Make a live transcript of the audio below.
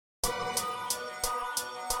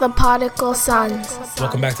the prodigal sons.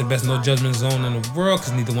 Welcome back to the best no judgment zone in the world,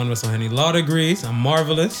 because neither one of us on any law degrees. I'm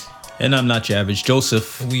Marvelous. And I'm not your average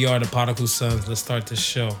Joseph. We are the prodigal sons. Let's start this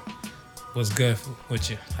show. What's good with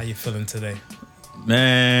you? How you feeling today?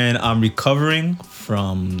 Man, I'm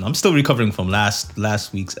still recovering from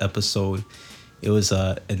last week's episode. It was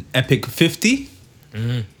an epic 50.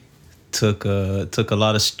 Mm-hmm. Took a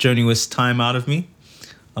lot of strenuous time out of me.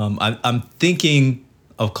 I'm thinking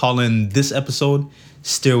of calling this episode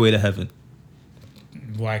Stairway to Heaven.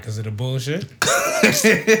 Why? Because of the bullshit? Because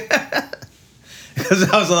that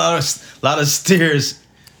was a lot of stairs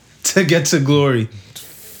to get to glory.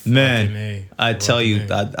 Man, I tell you,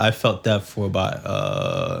 I felt that for about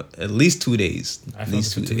at least 2 days. I felt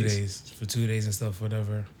it for 2 days. For 2 days and stuff,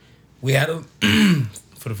 whatever. We had,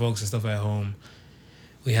 for the folks and stuff at home,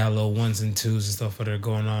 we had little ones and twos and stuff that are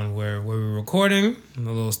going on where we were recording, in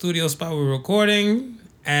a little studio spot we were recording,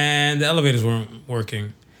 and the elevators weren't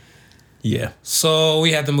working. Yeah. So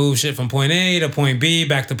we had to move shit from point A to point B,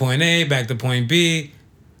 back to point A, back to point B.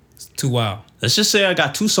 It's too wild. Let's just say I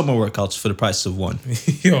got 2 summer workouts for the price of 1.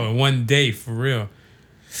 Yo, in 1 day, for real.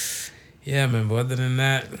 Yeah, man, but other than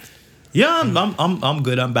that... Yeah, I'm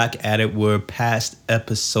good. I'm back at it. We're past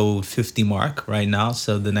episode 50 mark right now.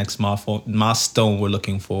 So the next milestone we're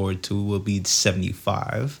looking forward to will be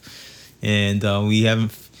 75. And we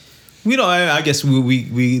haven't... I guess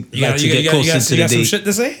we like to get closer to the date. You got some shit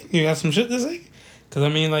to say? You got some shit to say? Because, I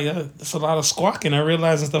mean, like, it's a lot of squawking. I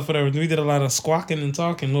realized and stuff, whatever. We did a lot of squawking and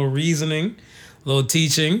talking, a little reasoning, a little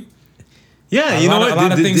teaching. Yeah, a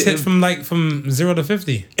lot of things hit from 0 to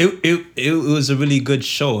 50. It was a really good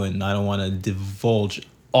show, and I don't want to divulge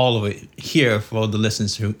all of it here for the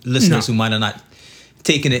listeners who might have not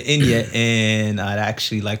taken it in yet, and I'd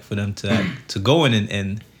actually like for them to go in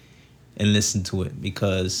and listen to it,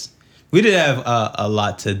 because we did have a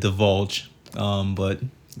lot to divulge, but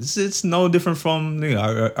it's no different from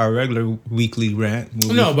our regular weekly rant.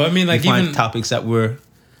 No, but I mean, like, even even topics that were.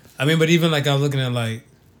 I mean, but even like I was looking at, like,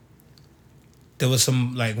 there was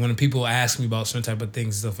some, like, when people ask me about certain type of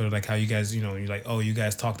things and stuff, like how you guys, you're like, oh, you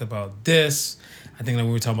guys talked about this. I think like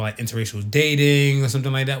we were talking about like interracial dating or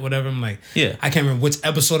something like that, whatever. I'm like, yeah, I can't remember which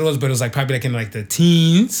episode it was, but it was like probably like in like the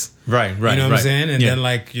teens. Right. You know what I'm saying? And then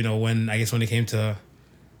like, when it came to,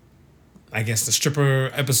 I guess, the stripper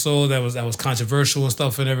episode, that was controversial and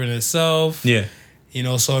stuff and everything itself. Yeah.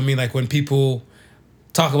 So I mean, like, when people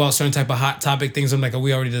talk about certain type of hot topic things, I'm like, oh,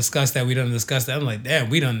 we already discussed that. We done discussed that. I'm like, damn,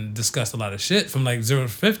 we done discussed a lot of shit from like 0 to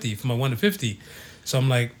 50, from like 1 to 50. So I'm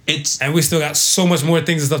like, and we still got so much more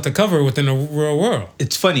things and stuff to cover within the real world.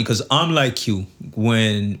 It's funny because I'm like you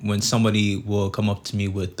when somebody will come up to me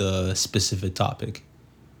with a specific topic,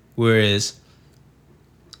 whereas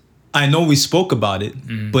I know we spoke about it,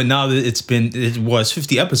 but now that it was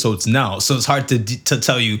 50 episodes now, so it's hard to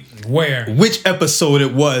tell you which episode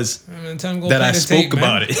it was that I spoke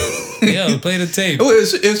about it. Yeah, play the tape.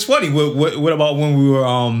 It's funny. What about when we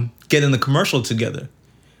were getting the commercial together,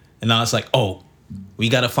 and I was like, oh, we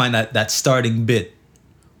got to find that starting bit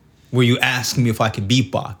where you asked me if I could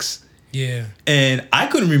beatbox. Yeah, and I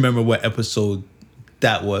couldn't remember what episode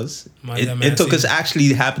that was. It took us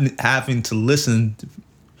actually having to listen.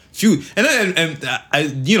 Few and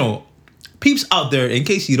I peeps out there, in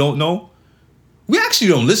case you don't know, we actually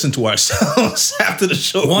don't listen to ourselves after the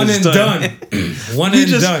show. One and done.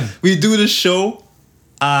 Done. We do the show.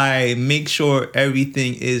 I make sure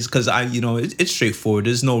everything is, because it's straightforward.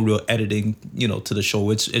 There's no real editing to the show.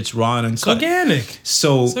 It's raw and uncut. Organic.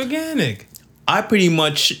 So it's organic. I pretty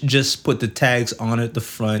much just put the tags on at the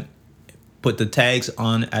front, put the tags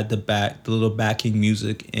on at the back, the little backing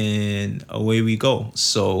music, and away we go.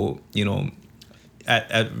 So, from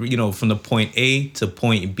the point A to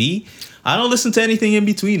point B, I don't listen to anything in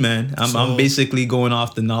between, man. I'm basically going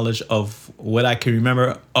off the knowledge of what I can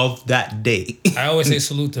remember of that day. I always say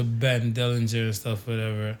salute to Ben Dillinger and stuff,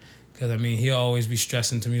 whatever, because I mean, he'll always be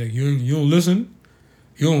stressing to me like, you don't listen?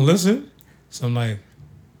 You don't listen? So I'm like,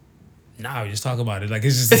 nah, we just talk about it. Like,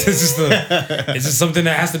 it's just something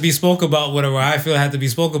that has to be spoke about, whatever I feel had to be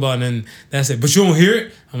spoke about, and then that's it. But you don't hear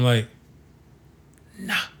it? I'm like,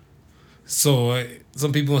 nah. So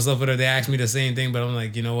some people and stuff, they ask me the same thing, but I'm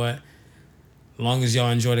like, you know what? As long as y'all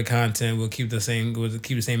enjoy the content, we'll keep the same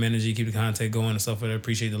energy, keep the content going and stuff. I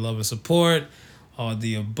appreciate the love and support, all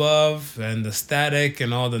the above, and the static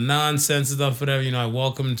and all the nonsense and stuff, whatever. I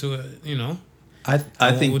welcome to it.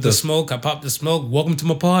 I think with the smoke, I pop the smoke. Welcome to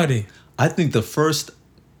my party. I think the first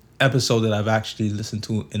episode that I've actually listened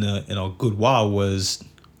to in a good while was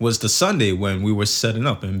the Sunday when we were setting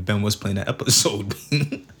up and Ben was playing that episode.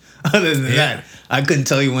 Other than that, I couldn't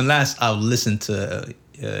tell you when last I listened to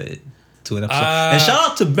to an episode. And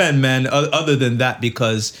shout out to Ben, man. Other than that,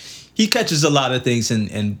 because he catches a lot of things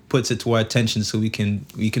and puts it to our attention, so we can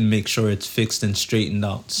make sure it's fixed and straightened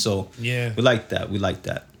out. So yeah, we like that. We like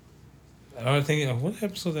that. I was thinking, what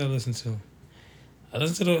episode did I listen to? I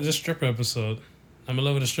listened to the stripper episode. I'm in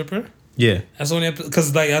love with a stripper. Yeah, that's the only episode,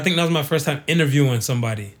 because like I think that was my first time interviewing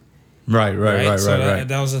somebody. Right. So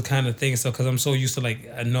that was the kind of thing. So because I'm so used to like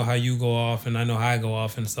I know how you go off and I know how I go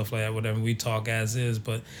off and stuff like that. Whatever we talk as is,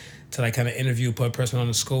 but to like kind of interview, put a person on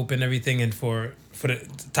the scope and everything, and for the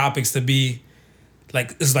topics to be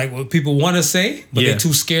like it's like what people want to say, but they're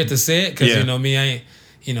too scared to say it because you know me, I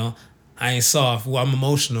ain't soft. Well, I'm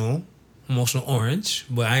emotional orange,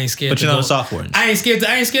 but I ain't scared. But you're not a soft orange. I ain't scared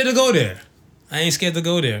to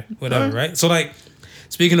go there. Whatever, right? So like,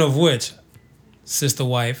 speaking of which, sister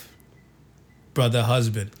wife, brother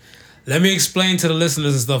husband. Let me explain to the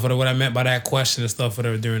listeners and stuff what I meant by that question and stuff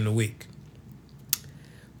whatever during the week.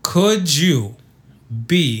 Could you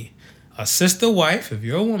be a sister wife if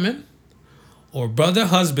you're a woman, or brother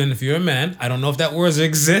husband if you're a man? I don't know if that word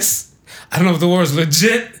exists. I don't know if the word's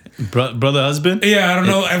legit. Brother husband? Yeah, I don't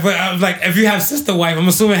know. If you have sister wife, I'm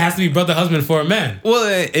assuming it has to be brother husband for a man. Well,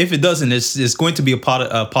 if it doesn't, it's going to be a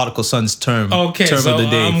prodigal son's term. Okay, term so of the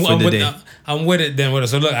day I'm with it then.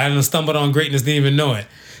 So look, I done stumbled on greatness, didn't even know it.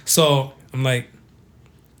 So I'm like,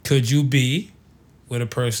 could you be with a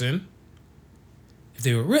person if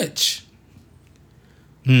they were rich?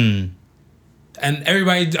 And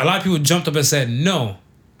everybody, a lot of people jumped up and said no.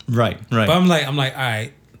 Right. But I'm like, all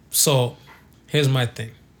right. So here's my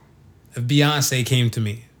thing. If Beyonce came to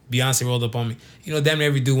me, Beyonce rolled up on me. Damn near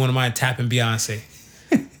every dude one of mine tapping Beyonce.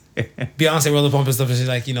 Beyonce rolled up on me and stuff, and she's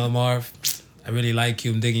like, Marv, I really like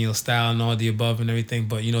you. I'm digging your style and all the above and everything.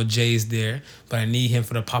 But Jay's there. But I need him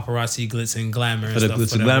for the paparazzi glitz and glamour and stuff. For the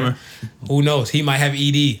glitz and glamour. Who knows? He might have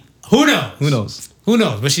ED. Who knows?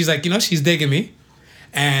 But she's like, she's digging me,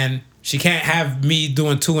 and she can't have me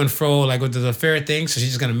doing to and fro like with the affair thing. So she's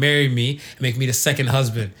just gonna marry me and make me the second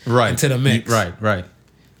husband into the mix. Right.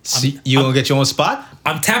 See, you gonna get your own spot?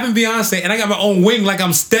 I'm tapping Beyonce, and I got my own wing like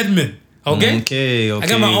I'm Stedman. Okay. I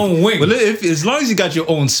got my own wing. Well, as long as you got your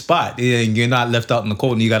own spot, and you're not left out in the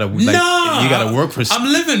cold, and you gotta work for.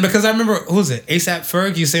 I'm living because I remember who's it? ASAP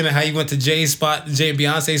Ferg. You saying how you went to Jay and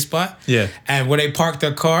Beyonce's spot? Yeah. And where they parked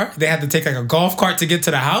their car, they had to take like a golf cart to get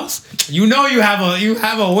to the house. You have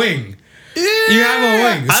a wing. Yeah. You have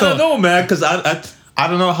a wing. I don't know, man, because I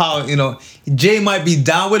don't know how Jay might be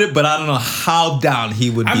down with it, but I don't know how down he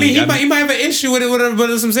would be. He might have an issue with it, whatever. But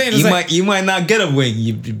as I'm saying, you might not get a wing,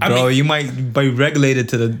 you might be regulated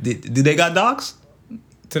to the. Do they got dogs?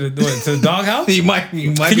 To the doghouse? you might. Can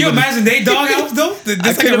you imagine they doghouse though?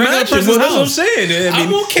 I can imagine. Well, that's what I'm saying. I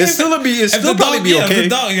mean, it's still probably be okay.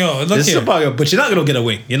 But you're not gonna get a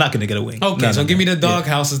wing. You're not gonna get a wing. Okay, so give me the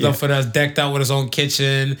doghouse and stuff for that's decked out with its own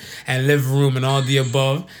kitchen and living room and all the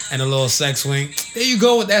above, and a little sex wing. There you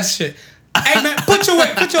go with that shit. Hey man, put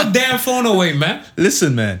your damn phone away, man.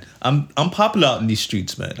 Listen, man, I'm popular out in these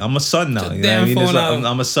streets, man. I'm a son now.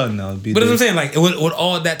 I'm a son now. But as I'm saying, like with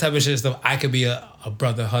all that type of shit stuff, I could be a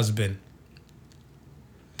brother husband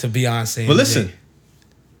to Beyonce. But listen, Jay.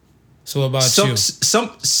 So what about you?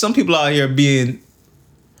 Some people out here being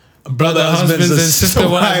brother husbands and sister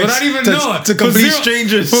wives, but I don't even know it. To complete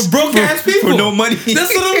strangers for broke ass people for no money.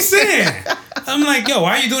 That's what I'm saying. I'm like, yo,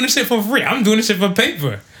 why are you doing this shit for free? I'm doing this shit for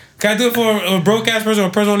paper. Can I do it for a broke ass person or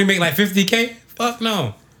a person who only make like $50K? Fuck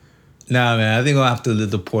no. Nah, man. I think I'll have to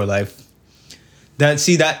live the poor life.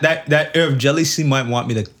 That air of jealousy might want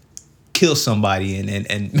me to kill somebody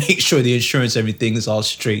and make sure the insurance, everything is all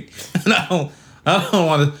straight. And I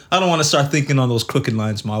don't want to start thinking on those crooked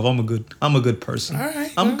lines, Marv. I'm a good person. All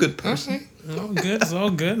right. I'm a good person. Okay. It's all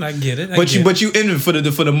good. I get it. But you in it for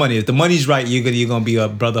the money. If the money's right, you're gonna be a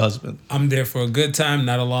brother husband. I'm there for a good time,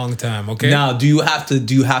 not a long time. Okay. Now, do you have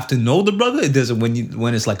to know the brother? It doesn't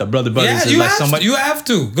when it's like a brother. Yeah, you have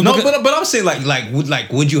to. No, but I'm saying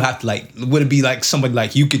would you have to would it be like somebody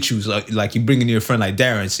like you could choose like you bring in your friend like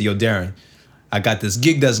Darren? Say, yo, Darren, I got this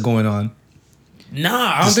gig that's going on. Nah,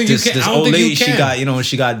 I don't think you can. This old lady,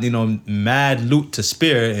 she got mad loot to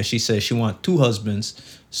spare, and she says she want 2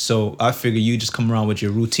 husbands. So I figure you just come around with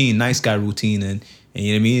your routine, nice guy routine, and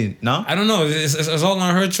you know what I mean? No, I don't know. It's all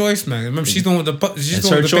on her choice, man. Remember, she's doing with the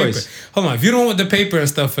choice. Paper. Hold on, if you don't want the paper and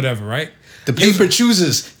stuff, whatever, right? The paper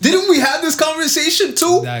chooses. Didn't we have this conversation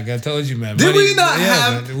too? Like I told you, man. Did we not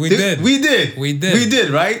have? Man, we did. We did,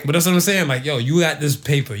 right? But that's what I'm saying. Like, yo, you got this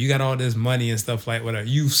paper, you got all this money and stuff like whatever.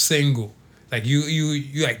 You single, like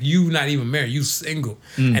you not even married. You single,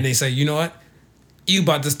 and they say, you know what? You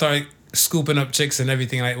about to start scooping up chicks and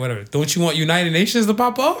everything like whatever. Don't you want United Nations to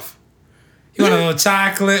pop off?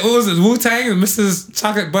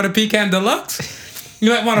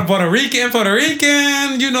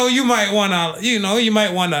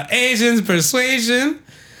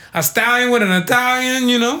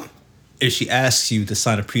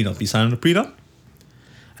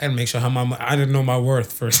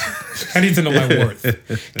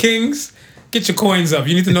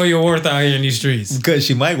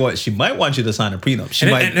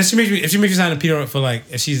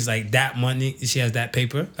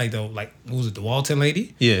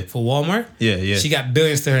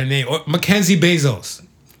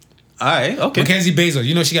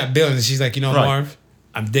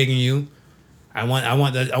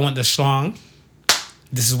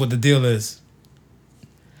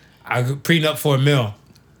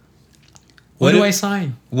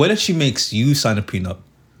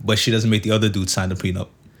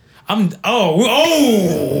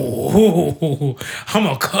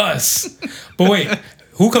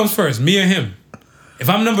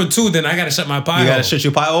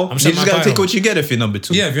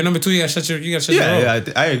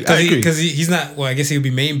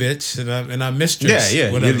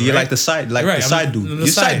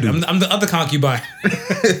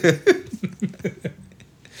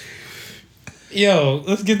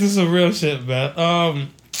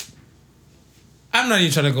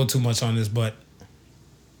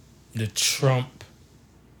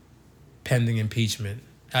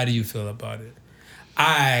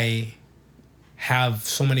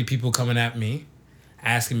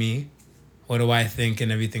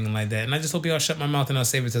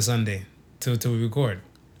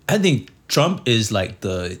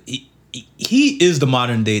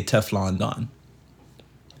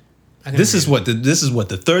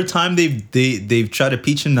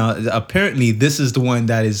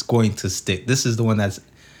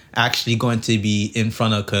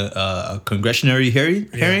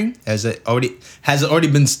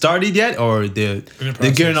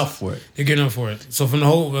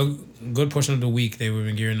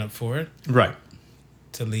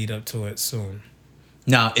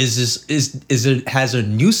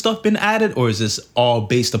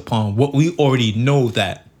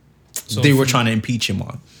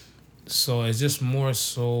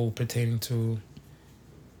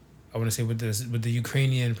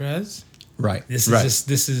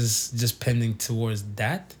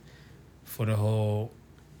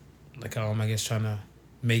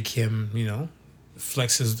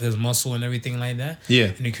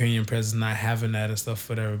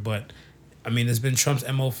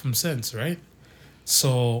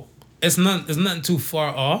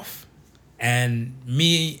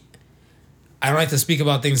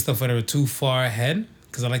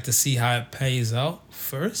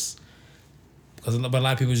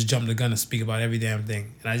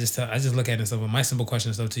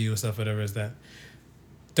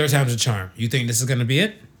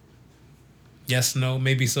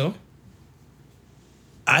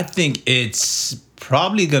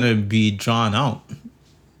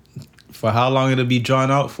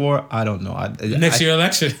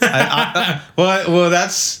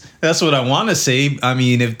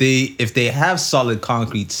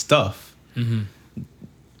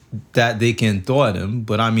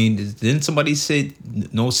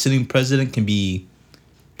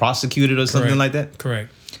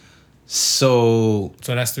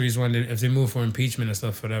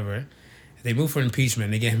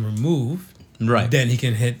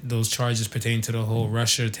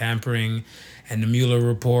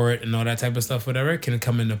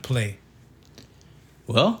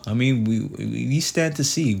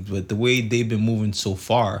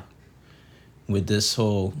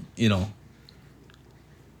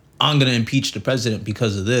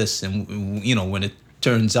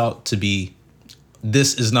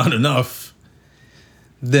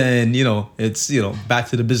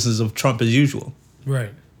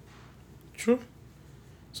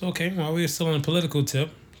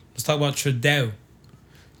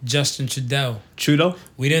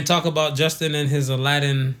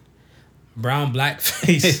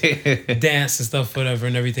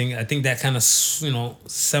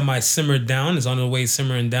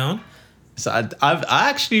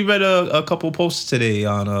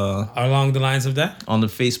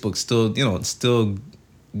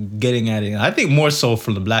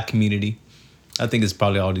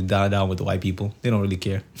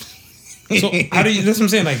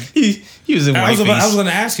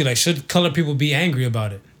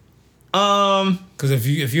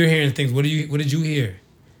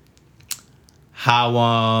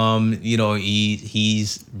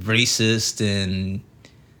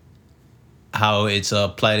 how it's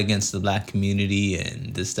applied against the black community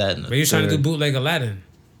and this, that, and the But you're trying to do third. bootleg Aladdin.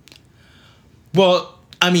 Well,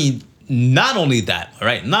 I mean, not only that, all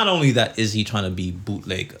right? Not only that is he trying to be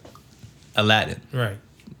bootleg Aladdin, Right.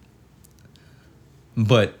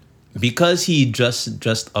 but because he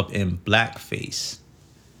dressed up in blackface,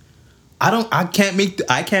 I can't make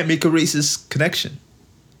a racist connection.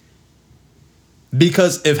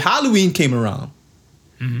 Because if Halloween came around,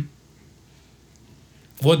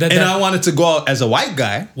 Well, and I wanted to go out as a white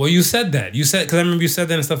guy, well, you said that. You said, because I remember you said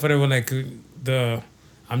that and stuff. Whatever, like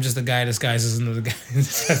I'm just a guy disguised as another guy.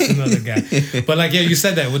 That's another guy. But like, yeah, you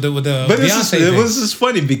said that with the but Beyonce it thing. was just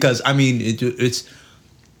funny because I mean it's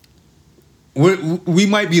we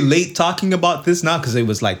might be late talking about this now because it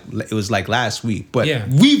was like last week, but Yeah.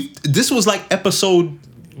 this was like episode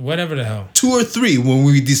Whatever the hell. 2 or 3 when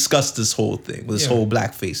we discussed this whole thing, this Yeah. whole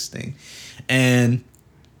blackface thing, and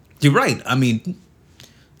you're right. I mean,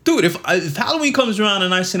 dude, if Halloween comes around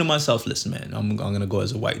and I say to myself, listen, man, I'm gonna go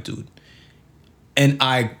as a white dude, and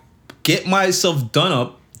I get myself done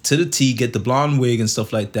up to the T, get the blonde wig and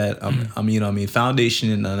stuff like that. I'm you know what I mean,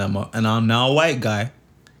 foundation, and I'm now a white guy.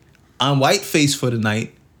 I'm white face for the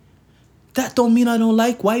night. That don't mean I don't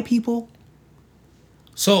like white people.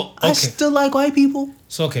 So I okay. still like white people.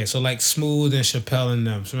 So like Smooth and Chappelle and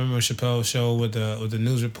them. So remember Chappelle's show with the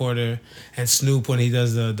news reporter and Snoop when he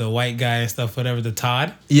does the white guy and stuff, whatever, the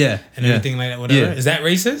Todd Yeah, and everything like that, whatever. Yeah. Is that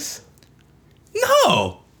racist?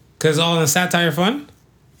 No. Because all in satire fun.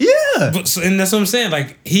 Yeah. And that's what I'm saying.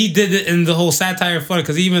 Like he did it in the whole satire fun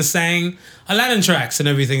because he even sang Aladdin tracks and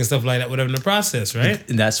everything and stuff like that, whatever in the process, right?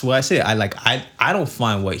 And that's what I say. I don't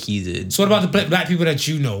find what he did. So what about the black people that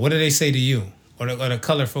you know? What do they say to you, or the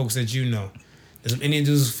color folks that you know? Does any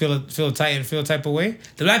dudes feel tight and feel a type of way?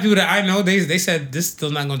 The black people that I know, they said this still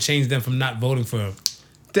not gonna change them from not voting for him.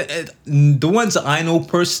 The ones that I know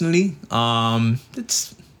personally,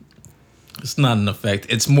 it's not an effect.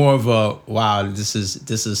 It's more of a wow. This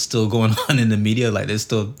is still going on in the media. Like they're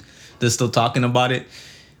still talking about it.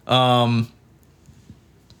 But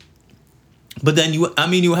then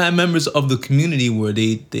you have members of the community where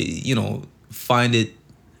they find it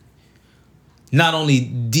not only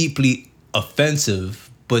deeply offensive,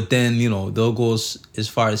 but then they'll go as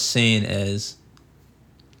far as saying as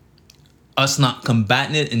us not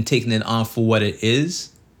combating it and taking it on for what it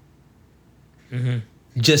is.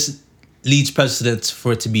 Just leads precedents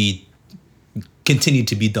for it to be continue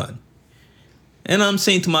to be done. And I'm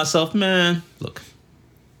saying to myself, man, look,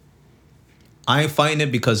 I ain't fighting it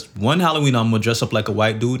because one Halloween I'm gonna dress up like a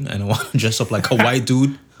white dude, and I want to dress up like a white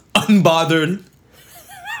dude, unbothered,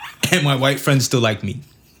 and my white friends still like me.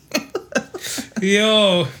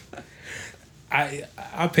 Yo,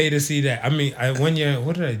 I pay to see that. I mean, one year,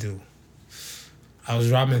 what did I do? I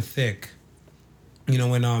was robbing Thick.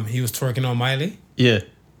 When he was twerking on Miley. Yeah.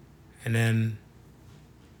 And then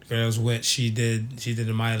girl was with, she did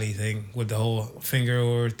the Miley thing with the whole finger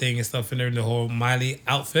or thing and stuff in there, the whole Miley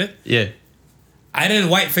outfit. Yeah. I didn't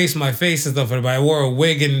white face my face and stuff, but I wore a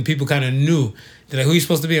wig and people kind of knew. They're like, who you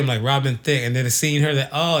supposed to be? I'm like, Robin Thicke. And then seeing her that,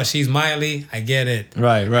 oh, she's Miley. I get it.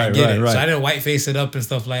 Right. I get it. So I didn't white face it up and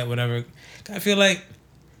stuff like whatever. I feel like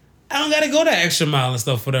I don't got to go that extra mile and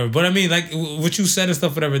stuff, whatever. But I mean, like what you said and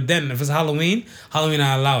stuff, whatever. Then if it's Halloween,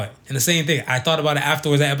 I allow it. And the same thing. I thought about it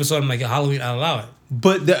afterwards, that episode. I'm like, Halloween, I allow it.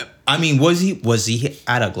 But was he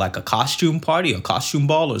at a costume party, a costume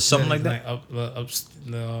ball, or something like that? Up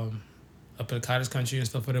in the cottage country and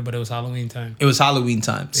stuff with it, but it was Halloween time. It was Halloween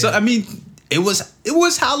time. Yeah. So I mean, it was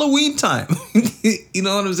Halloween time. You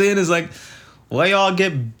know what I'm saying? It's like, why y'all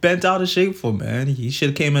get bent out of shape for, man? You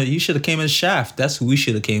should have came as Shaft. That's who we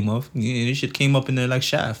should have came up. You should have came up in there like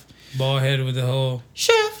Shaft. Bald head with the whole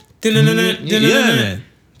Shaft. Yeah, man.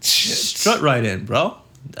 Strut right in, bro.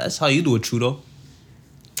 That's how you do it, Trudeau.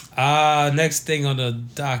 Next thing on the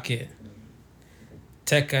docket.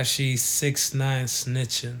 Tekashi 6ix9ine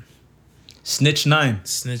snitching.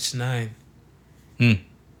 Snitch9.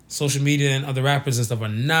 Social media and other rappers and stuff are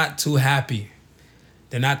not too happy.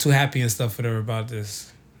 They're not too happy and stuff about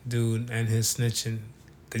this dude and his snitching.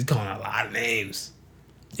 He's calling out a lot of names.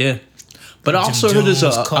 Yeah, but I also heard there's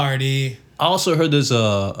a Cardi. I also heard there's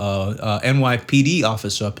a NYPD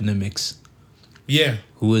officer up in the mix. Yeah,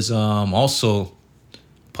 who is also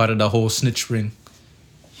part of the whole snitch ring.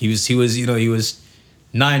 He was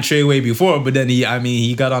 9 Stairway before, but then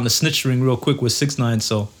he got on the snitch ring real quick with 6ix9ine.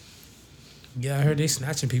 So yeah, I heard they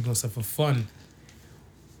snatching people and stuff for fun.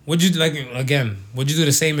 Would you would you do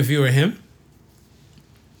the same if you were him?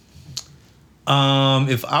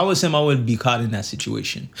 If I was him, I would be caught in that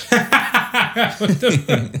situation.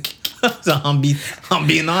 So I'm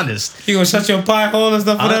being honest. You gonna shut your pie hole and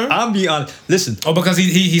stuff, whatever? I'm being honest. Listen. Oh, because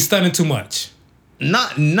he's stunning too much.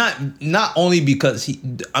 Not only because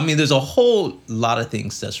there's a whole lot of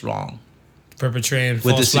things that's wrong Perpetrating with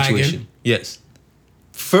false the situation. flagging. Yes.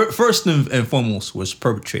 First and foremost was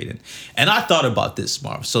perpetrating. And I thought about this,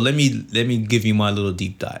 Marv. So let me give you my little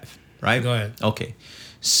deep dive, right? Go ahead. Okay.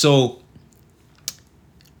 So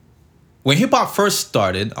when hip hop first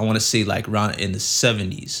started, I want to say like around in the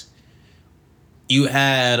 70s, you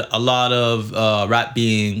had a lot of rap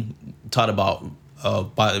being taught about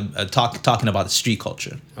talking about the street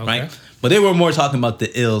culture, right? But they were more talking about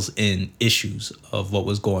the ills and issues of what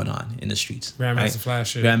was going on in the streets. Grandmaster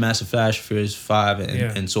Flash. Grandmaster Flash, Furious 5,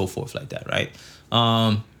 and so forth like that, right?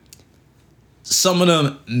 Some of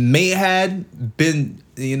them may had been,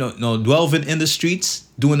 delving in the streets,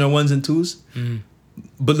 doing their ones and twos. Mm-hmm.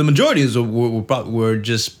 But the majority were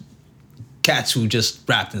just cats who just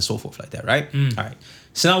rapped and so forth like that, right? Mm. All right.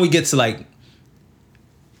 So now we get to like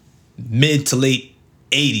mid to late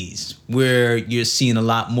 80s, where you're seeing a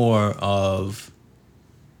lot more of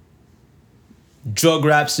drug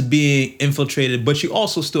raps being infiltrated, but you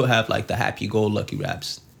also still have like the happy-go-lucky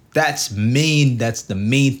raps. That's the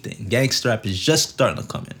main thing. Gangster rap is just starting to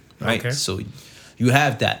come in, right? Okay. So you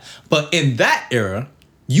have that. But in that era,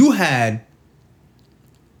 you had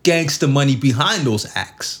gangster money behind those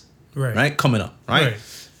acts, right? Coming up, right?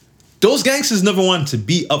 Those gangsters never wanted to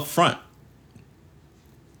be up front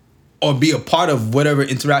or be a part of whatever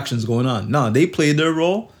interactions going on. No, they played their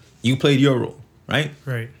role. You played your role, right?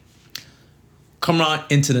 Right. Come on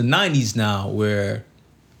into the 90s now, where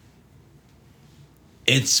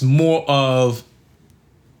it's more of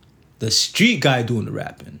the street guy doing the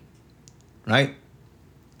rapping, right?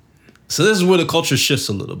 So this is where the culture shifts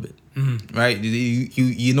a little bit, right?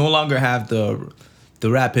 You no longer have the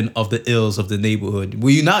rapping of the ills of the neighborhood.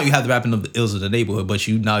 Well, you have the rapping of the ills of the neighborhood, but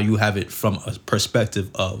you have it from a perspective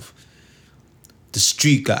of the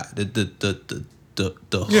street guy, the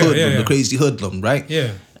hoodlum, the crazy hoodlum, right?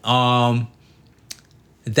 Yeah.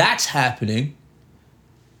 That's happening.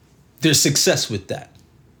 There's success with that,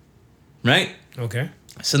 right? Okay.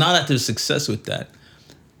 So now that there's success with that,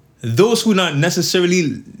 those who not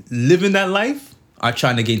necessarily living that life are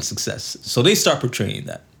trying to gain success. So they start portraying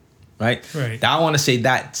that, right? Right. I want to say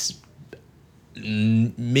that's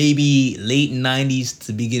maybe late 90s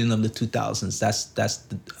to beginning of the 2000s. That's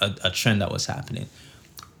a trend that was happening.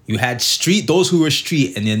 You had those who were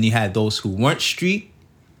street, and then you had those who weren't street,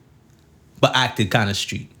 but acted kind of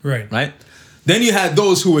street. Right? Then you had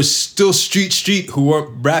those who were still street, who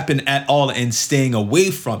weren't rapping at all and staying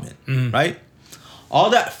away from it, right?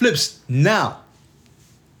 All that flips now.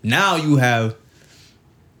 Now you have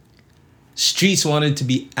streets wanting to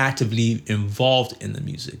be actively involved in the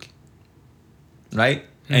music, right?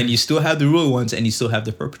 And you still have the real ones, and you still have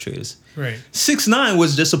the perpetrators. Right. 6ix9ine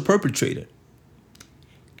was just a perpetrator,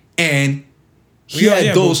 and he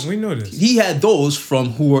had those. We know this. He had those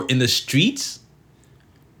from who were in the streets,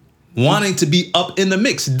 wanting to be up in the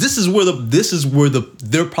mix. This is where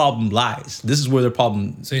their problem lies. This is where their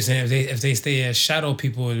problem. So you're saying if they stay as shadow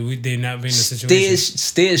people, they not be in the situation.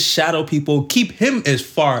 Stay as shadow people. Keep him as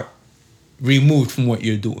far removed from what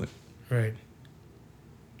you're doing. Right.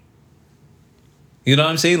 You know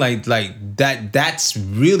what I'm saying? Like that. That's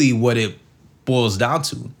really what it boils down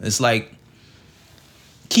to. It's like,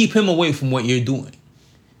 keep him away from what you're doing.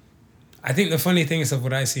 I think the funny thing is, of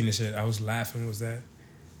what I seen this shit, I was laughing, was that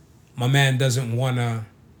my man doesn't wanna.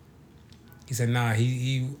 He said, "Nah,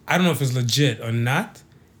 he I don't know if it's legit or not,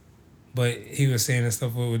 but he was saying the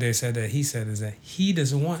stuff what they said that he said is that he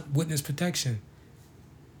doesn't want witness protection,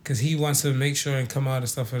 because he wants to make sure and come out and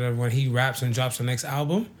stuff whatever when he raps and drops the next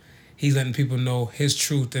album." He's letting people know his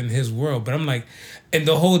truth and his world. But I'm like, and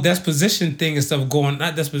the whole disposition thing and stuff going,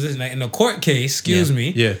 not disposition, like in the court case, excuse me.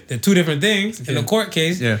 Yeah. They're two different things. In the court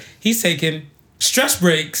case, he's taking stress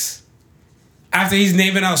breaks after he's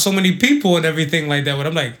naming out so many people and everything like that. But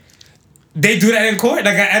I'm like, they do that in court?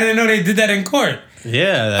 Like, I didn't know they did that in court.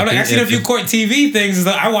 Yeah. I'm like, I seen a few court TV things.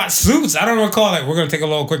 I watch Suits. I don't recall, like, we're going to take a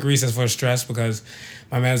little quick recess for stress because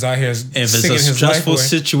my man's out here singing his life away. If it's a stressful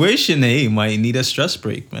situation, you might need a stress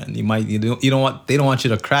break, man. They don't want you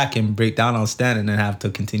to crack and break down on stand and then have to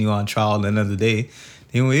continue on trial at the end of the day.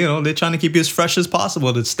 They're trying to keep you as fresh as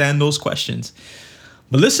possible to stand those questions.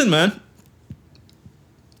 But listen, man,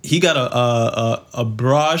 he got a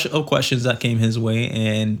barrage of questions that came his way,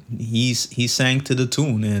 and he sang to the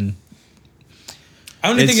tune. And I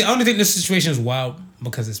only think this situation is wild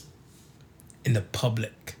because it's in the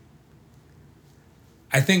public.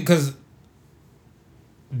 I think because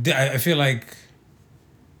I feel like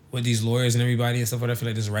with these lawyers and everybody and stuff. What I feel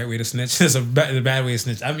like there's a right way to snitch. There's a bad way to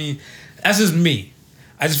snitch. I mean, that's just me.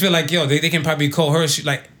 I just feel like they can probably coerce you.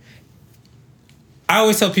 Like I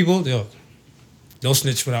always tell people, don't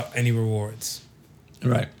snitch without any rewards.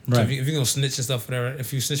 Right. So if you're gonna snitch and stuff, whatever,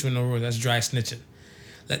 if you snitch with no reward, that's dry snitching.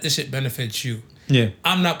 Let this shit benefit you. Yeah.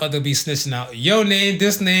 I'm not about to be snitching out your name,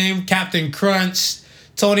 this name, Captain Crunch,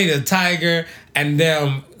 Tony the Tiger, and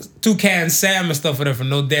them Toucan Sam and stuff whatever for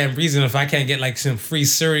no damn reason. If I can't get like some free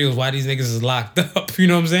cereals while these niggas is locked up, you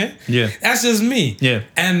know what I'm saying? Yeah. That's just me. Yeah.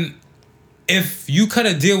 And if you cut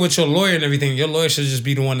a deal with your lawyer and everything, your lawyer should just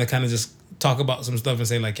be the one to kind of just talk about some stuff and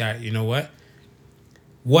say like, all right, you know what?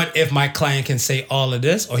 What if my client can say all of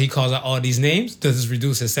this, or he calls out all these names? Does this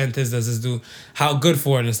reduce his sentence? Does this do how good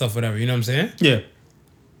for it and stuff, whatever? You know what I'm saying? Yeah.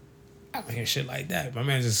 I don't hear shit like that. My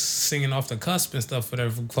man just singing off the cusp and stuff,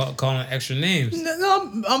 whatever, calling extra names.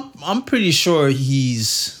 No, I'm pretty sure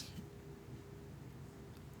he's.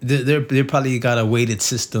 They're probably got a weighted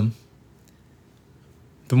system.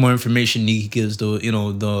 The more information he gives,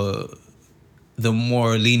 the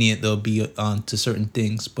more lenient they'll be on to certain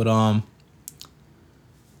things. But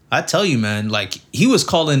I tell you, man, like he was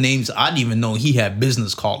calling names I didn't even know he had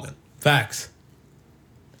business calling. Facts.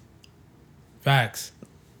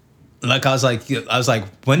 Like I was like,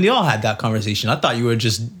 when y'all had that conversation, I thought you were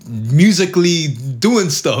just musically doing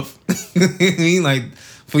stuff. I mean, like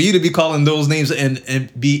for you to be calling those names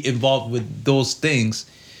and be involved with those things,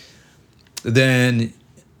 then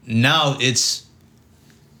now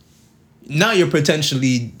you're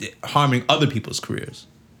potentially harming other people's careers.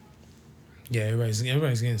 Yeah, everybody's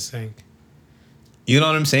getting sank. You know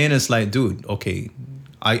what I'm saying? It's like, dude, okay,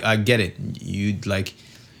 I get it. You like,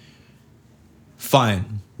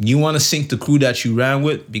 fine. You want to sink the crew that you ran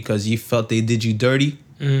with because you felt they did you dirty,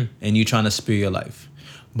 and you trying to spare your life.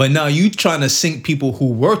 But now you trying to sink people who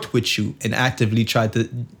worked with you and actively tried to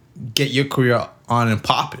get your career on and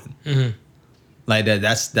popping. Mm-hmm. Like that.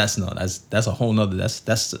 That's a whole nother. That's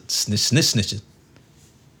snitching.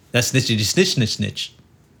 That's snitch.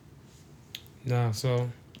 Nah, so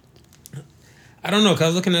I don't know, cause I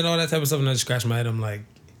was looking at all that type of stuff and I just scratched my head. I'm like,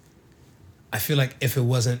 I feel like if it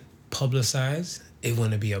wasn't publicized, it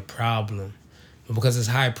wouldn't be a problem. But because it's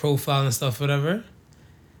high profile and stuff, whatever,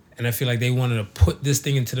 and I feel like they wanted to put this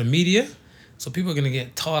thing into the media, so people are gonna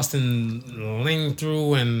get tossed and linged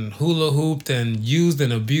through and hula hooped and used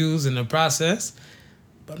and abused in the process.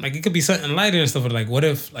 But like it could be something lighter and stuff. Like what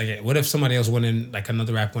if somebody else went in, like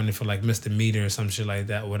another rap went in for like misdemeanor or some shit like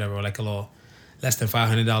that, or whatever, or like a little less than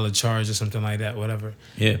 $500 charge or something like that, whatever.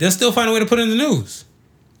 Yeah, they'll still find a way to put it in the news.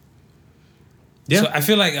 Yeah, so I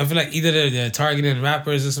feel like either they're targeting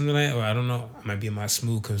rappers or something like that, or I don't know. I might be in my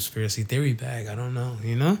smooth conspiracy theory bag. I don't know,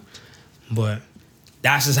 but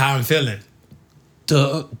that's just how I'm feeling.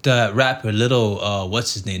 The rapper, little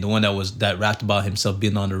what's his name? The one that rapped about himself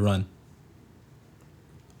being on the run.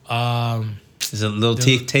 Is it Lil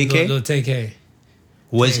TK? Lil TK.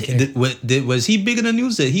 Was he big in the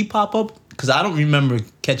news? Did he pop up? Because I don't remember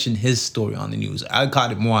catching his story on the news. I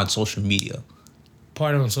caught it more on social media.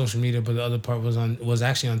 Part of it on social media, but the other part was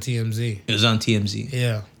actually on TMZ. It was on TMZ.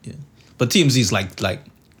 Yeah. But TMZ is like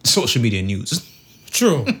social media news.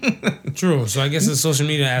 True. So I guess the social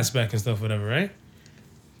media aspect and stuff, whatever, right?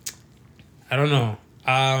 I don't know.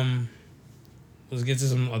 Let's get to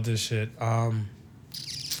some other shit.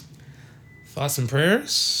 Thoughts and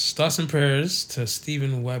prayers to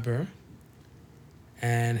Steven Weber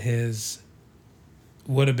and his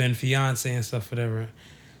would-have-been fiance and stuff, whatever.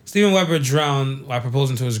 Steven Weber drowned while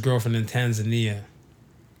proposing to his girlfriend in Tanzania.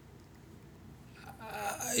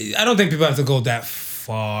 I don't think people have to go that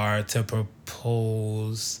far to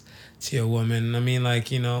propose to a woman. I mean, like,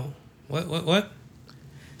 what?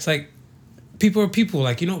 It's like, people are people,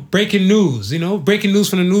 like, breaking news, breaking news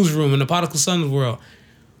from the newsroom in the Prodigal Son's world.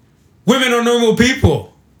 Women are normal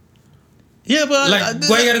people. Yeah, but like,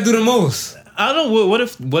 why you gotta do the most? I don't know. What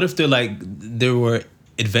if they're like they were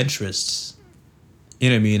adventurous? You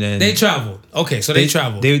know what I mean? And they traveled. Okay, so they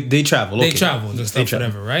traveled. They traveled. Okay. They traveled and stuff,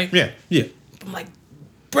 whatever, right? Yeah. I'm like,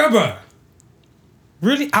 bruh,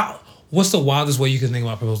 really? What's the wildest way you can think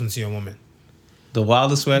about proposing to your woman? The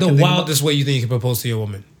wildest way. The wildest way you think you can propose to your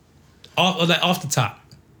woman, off the top.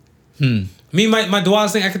 Me, the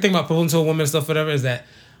wildest thing I can think about proposing to a woman and stuff, whatever, is that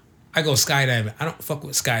I go skydiving. I don't fuck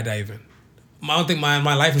with skydiving. I don't think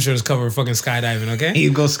my life insurance cover fucking skydiving, okay?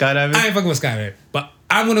 You go skydiving? I ain't fucking with skydiving. But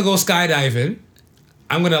I'm going to go skydiving.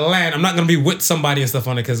 I'm going to land. I'm not going to be with somebody and stuff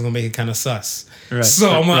on it because it's going to make it kind of sus. Right. So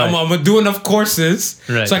I'm going to do enough courses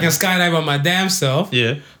so I can skydive on my damn self.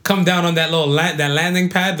 Yeah. Come down on that little that landing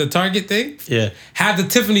pad, the target thing. Yeah. Have the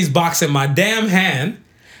Tiffany's box in my damn hand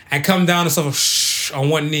and come down and stuff on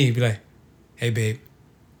one knee, be like, "Hey, babe,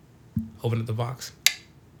 open up the box."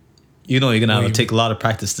 You know, you're gonna have to take a lot of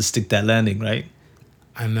practice to stick that landing, right?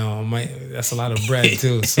 I know. That's a lot of bread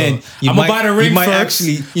too. So And I'm gonna buy the ring first.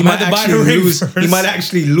 You might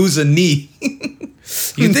actually lose a knee.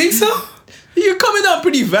 You think so? You're coming down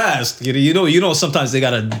pretty fast. You know. Sometimes they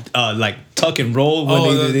gotta like tuck and roll.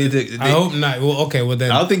 When I hope not. Well, okay. Well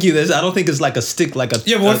then, I don't think it's like a stick, like a.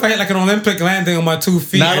 Yeah, but what if I hit like an Olympic landing on my 2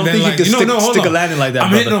 feet? No, I don't think you can stick a landing like that.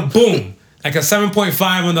 I'm hitting a boom, like a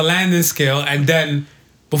 7.5 on the landing scale, and then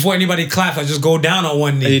before anybody claps, I just go down on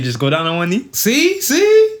one knee. And you just go down on one knee. See.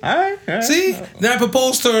 All right. See. Then I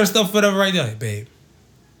propose to her and stuff, whatever. Right there, like, babe.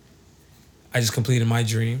 I just completed my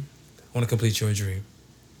dream. I want to complete your dream.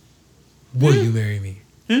 Will you marry me?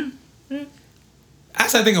 Yeah.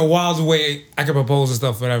 That's, I think, a wild way I can propose and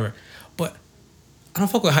stuff, whatever. But I don't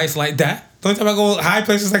fuck with heights like that. The only time I go high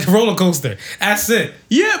places like a roller coaster. That's it.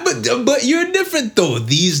 Yeah, but you're different though.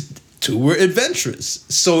 These two were adventurous,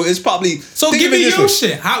 so it's probably. So give me your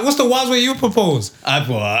shit. What's the wildest way you propose? I'm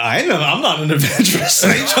not an adventurous.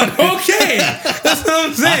 I ain't trying to, okay, that's what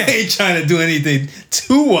I'm saying. I ain't trying to do anything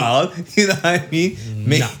too wild. You know what I mean?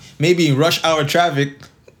 Maybe in rush hour traffic.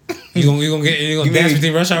 You gonna dance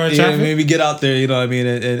between rush hour and traffic? Maybe get out there, you know what I mean,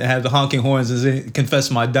 and have the honking horns and confess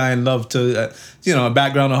my dying love to, a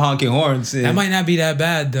background of honking horns. That might not be that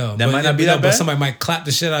bad though. Might not be that bad. But somebody might clap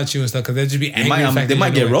the shit out of you and stuff because they'd just be angry. They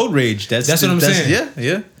might get road rage. That's what I'm saying.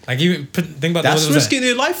 Yeah. Like even think about that's risking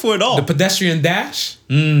their life for it all. The pedestrian dash.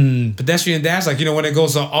 Pedestrian dash, like when it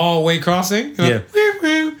goes to all-way crossing. Yeah.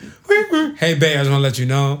 Hey babe, I just want to let you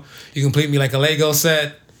know you complete me like a Lego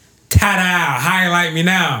set. Ta-da! Highlight me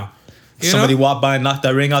now. Somebody walk by and knock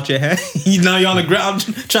that ring out your hand. Now you're on the ground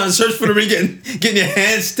trying to search for the ring, getting your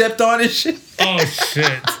hand stepped on and shit. Oh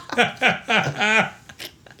shit!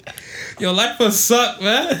 Yo, life would suck,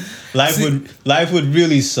 man. Life would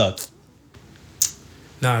really suck.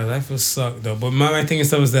 Nah, life would suck though. But my thing and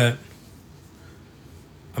stuff is that,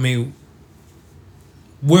 I mean,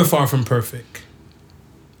 we're far from perfect.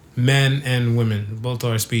 Men and women, both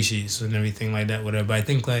are species and everything like that, whatever. But I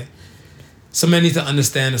think like some men need to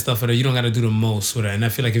understand and stuff, whatever. You don't got to do the most, whatever. And I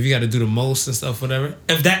feel like if you got to do the most and stuff, whatever,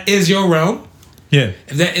 if that is your realm, yeah.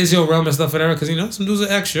 If that is your realm and stuff, whatever, because some dudes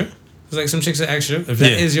are extra. It's like some chicks are extra. If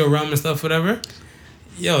that is your realm and stuff, whatever,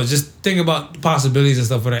 yo, just think about the possibilities and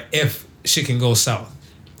stuff, whatever. If shit can go south,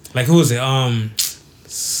 like who is it?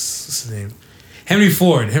 What's his name? Henry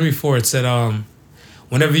Ford. Henry Ford said,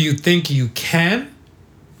 whenever you think you can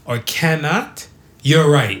or cannot, you're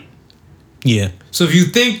right. Yeah. So if you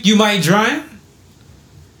think you might drown,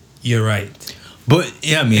 you're right. But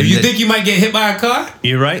yeah, I mean, if you think you might get hit by a car,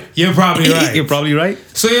 you're right. You're probably right. You're probably right.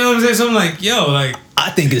 So you know what I'm saying? So I'm like, yo, like I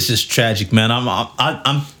think it's just tragic, man.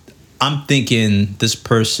 I'm thinking this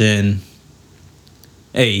person.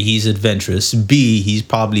 A, he's adventurous. B, he's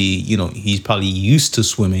probably used to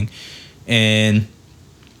swimming, and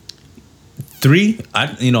 3,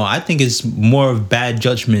 I think it's more of bad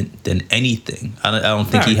judgment than anything. I don't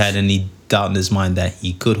think he had any doubt in his mind that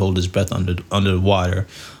he could hold his breath under the water,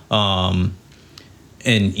 and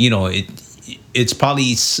it's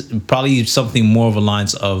probably something more of a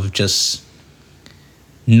lines of just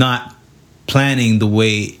not planning the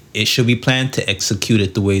way it should be planned to execute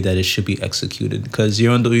it the way that it should be executed, because a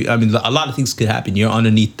lot of things could happen. You're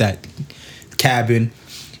underneath that cabin.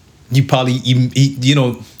 You probably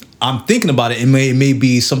I'm thinking about it. It may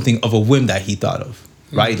be something of a whim that he thought of,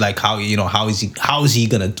 right? Like how is he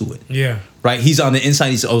gonna do it? Yeah. Right. He's on the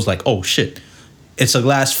inside. I was like, oh shit, it's a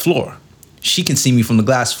glass floor. She can see me from the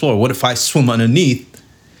glass floor. What if I swim underneath?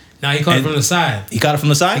 Now he caught it from the side. He caught it from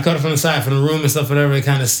the side? He caught it from the side, from the room and stuff, whatever. He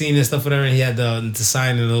kind of seen and stuff, whatever. And he had the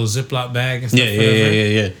sign in a little Ziploc bag and stuff, whatever.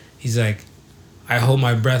 Yeah. He's like, I hold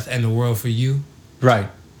my breath and the world for you. Right.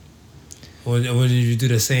 Would you do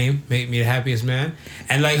the same? Make me the happiest man?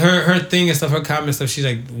 And like her thing and stuff, her comment and stuff, she's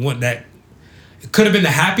like, what that... It could have been the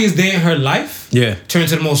happiest day in her life. Yeah. Turned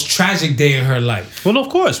to the most tragic day in her life. Well, of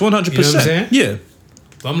course, 100%. You know what I'm saying? Yeah.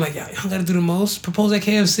 But I'm like, y'all gotta do the most. Propose at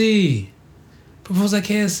KFC.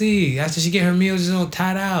 After she get her meals, just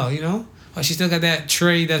tied out, Or she still got that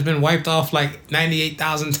tray that's been wiped off like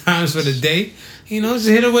 98,000 times for the day. Just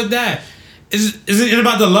hit her with that. Is it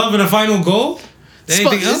about the love and the final goal?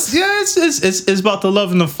 Anything else? Yeah, it's about the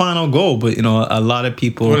love and the final goal. But a lot of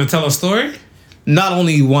people want to tell a story. Not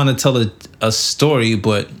only want to tell a story,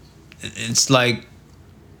 but it's like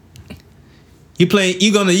you're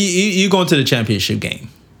going to the championship game,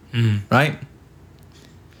 right?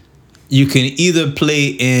 You can either play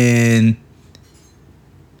in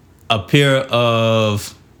a pair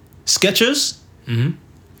of Skechers,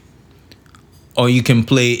 or you can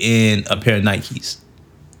play in a pair of Nikes.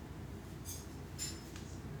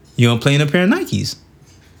 You don't play in a pair of Nikes.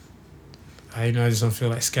 I just don't feel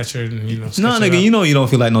like Skechers and no, nigga, you know you don't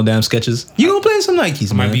feel like no damn Skechers. You gonna play in some Nikes,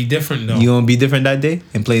 man. Might be different though. You gonna be different that day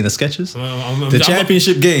and play in the Skechers. The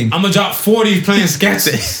championship game. I'm gonna drop 40 playing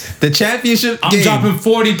Skechers. The championship game. I'm dropping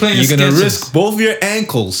 40 playing Skechers. You're gonna risk both your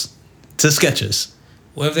ankles to Skechers.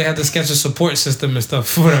 What if they have the Skechers support system and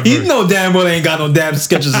stuff? Whatever. You know damn well they ain't got no damn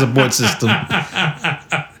Skechers support system.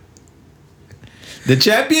 The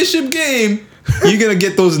championship game, you're gonna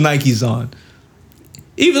get those Nikes on.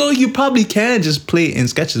 Even though you probably can just play in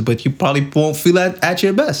Skechers, but you probably won't feel at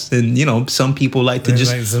your best. And some people like to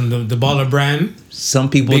just like the baller brand. Some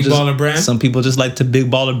people big just baller brand. Some people just like to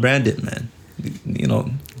big baller brand it, man.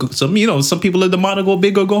 Some people at the motto go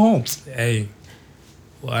big or go home. Hey,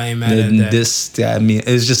 well, I ain't mad at that.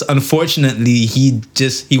 It's just unfortunately he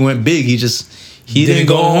went big. He didn't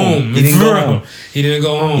go home. He didn't go home. He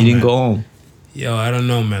didn't go home. Yo, I don't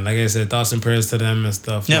know, man. Like I said, thoughts and prayers to them and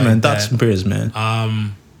stuff. Yeah, like man. Thoughts and prayers, man.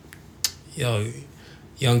 Yo,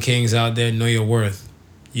 young kings out there, know your worth.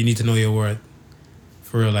 You need to know your worth.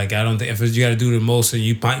 For real, like I don't think if you got to do the most and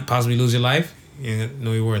you possibly lose your life, you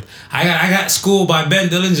know your worth. I got schooled by Ben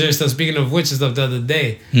Dillinger and stuff. Speaking of which and stuff, the other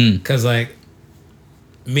day, because like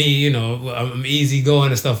me, I'm easy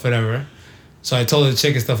going and stuff, whatever. So I told the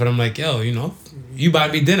chick and stuff, and I'm like, yo, you buy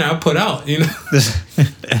me dinner, I'll put out,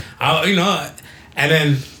 And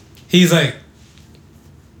then he's like,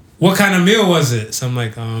 what kind of meal was it? So I'm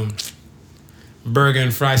like, burger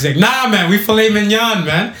and fries. He's like, nah, man, we filet mignon,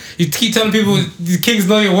 man. You keep telling people the kings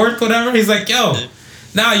know your worth, whatever. He's like, yo,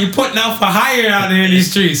 nah, you putting out for hire out here in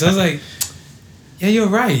these streets. So I was like, yeah, you're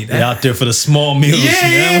right. You're out there for the small meals.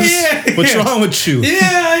 Yeah. What's wrong with you?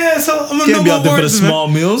 Yeah. So I'm gonna can't be out there for the small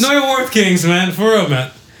meals. Know your worth, kings, man. For real,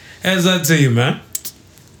 man. Heads up to you, man.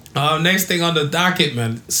 Next thing on the docket,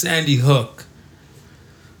 man. Sandy Hook.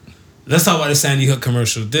 Let's talk about the Sandy Hook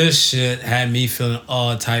commercial. This shit had me feeling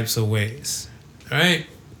all types of ways. All right?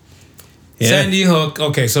 Yeah. Sandy Hook.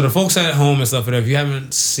 Okay, so the folks at home and stuff, if you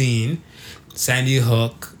haven't seen, Sandy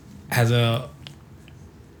Hook has a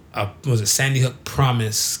Sandy Hook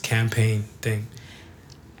Promise campaign thing.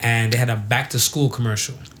 And they had a back to school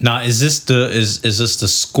commercial. Now, is this the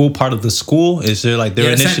school part of the school? Is there like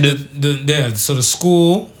their initiative? So the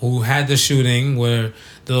school who had the shooting where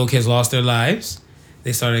the little kids lost their lives,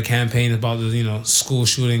 they started a campaign about the school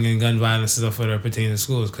shooting and gun violence and stuff that are pertaining to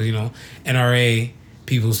schools, because NRA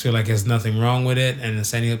people feel like there's nothing wrong with it, and the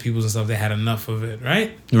Sandy Hook people and stuff, they had enough of it,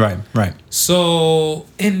 right? Right. So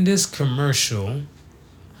in this commercial,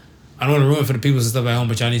 I don't want to ruin it for the people and stuff at home,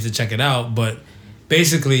 but y'all need to check it out. But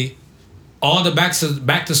basically, all the back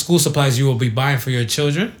to school supplies you will be buying for your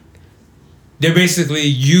children, they're basically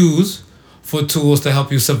used for tools to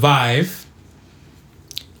help you survive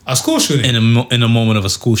a school shooting. In a moment of a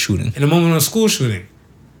school shooting. In a moment of a school shooting.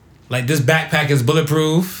 Like, this backpack is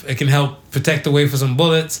bulletproof. It can help protect the way for some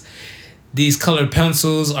bullets. These colored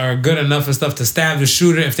pencils are good enough and stuff to stab the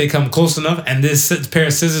shooter if they come close enough. And this pair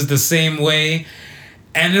of scissors the same way.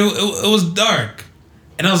 And it was dark.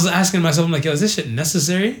 And I was asking myself, I'm like, yo, is this shit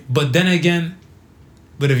necessary? But then again,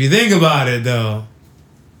 if you think about it, though,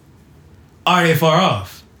 are they far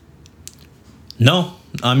off? No.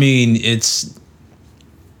 I mean, it's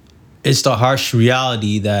the harsh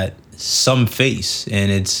reality that some face,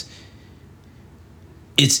 and it's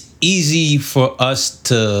easy for us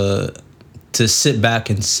to sit back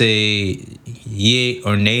and say yay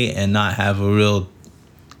or nay and not have a real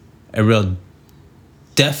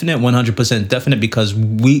definite 100% definite, because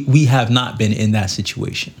we have not been in that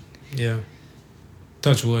situation. Yeah.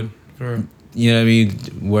 Touch wood. Sure. You know what I mean?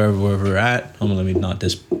 Where we're at. Hold on, let me knock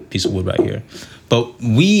this piece of wood right here. But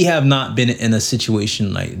we have not been in a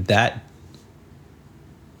situation like that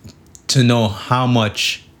to know how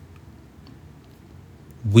much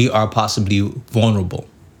we are possibly vulnerable.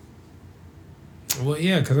 Well,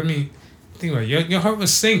 yeah, because think about it. Your heart would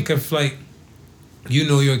sink if, like,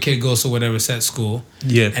 your kid goes to whatever set school.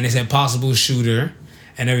 Yeah. And they said possible shooter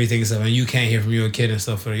and everything and stuff, and you can't hear from your kid and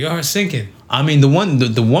stuff. Your heart's sinking. I mean, the one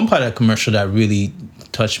part of that commercial that really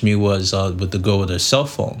touched me was with the girl with her cell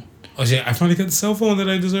phone. Oh shit! I finally got the cell phone that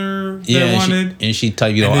I deserved. That I wanted. And she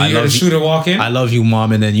typed, I love you. Shooter walk in. I love you,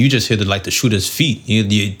 mom. And then you just hear the shooter's feet.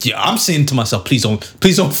 I'm saying to myself, please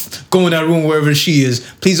don't go in that room wherever she is.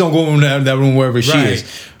 Please don't go in that room wherever she is.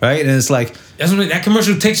 Right? And it's like, that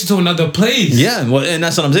commercial takes you to another place. Yeah, well, and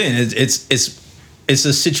that's what I'm saying. It's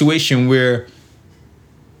a situation where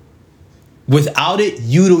without it,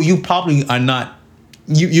 you probably are not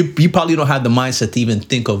you probably don't have the mindset to even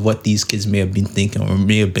think of what these kids may have been thinking or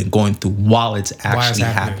may have been going through while it's actually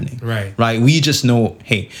happening. Right. We just know,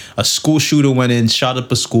 hey, a school shooter went in, shot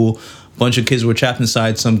up a school, a bunch of kids were trapped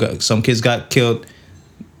inside, some kids got killed.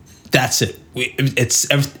 That's it.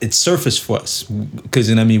 It's surface for us because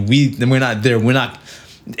we're not there.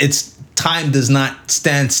 Time does not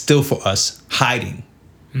stand still for us, hiding,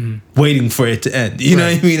 waiting for it to end. You know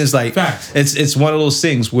what I mean? It's like facts. It's one of those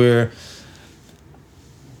things where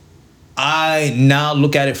I now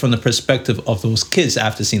look at it from the perspective of those kids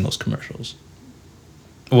after seeing those commercials.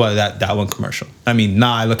 Well, that one commercial.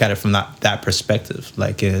 Now I look at it from that perspective.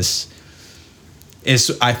 Like it's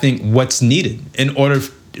I think what's needed in order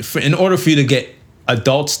for you to get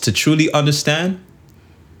adults to truly understand,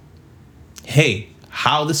 hey,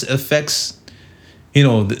 how this affects,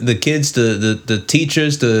 the kids, the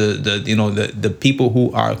teachers, the people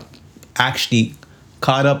who are actually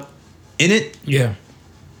caught up in it. Yeah.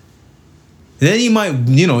 Then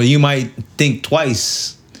you might think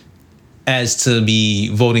twice as to be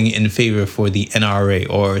voting in favor for the NRA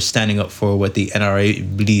or standing up for what the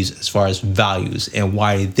NRA believes as far as values and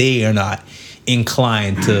why they are not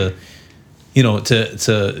inclined to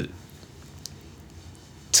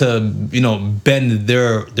bend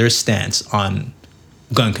their stance on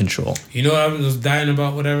gun control. You know what I was dying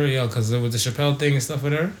about, whatever, because with the Chappelle thing and stuff,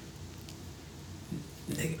 whatever.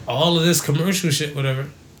 All of this commercial shit, whatever.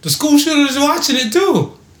 The school shooter's watching it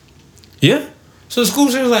too. Yeah. So the school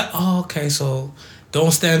shooter's like, oh, okay, so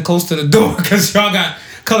don't stand close to the door because y'all got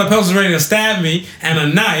color pencils ready to stab me and a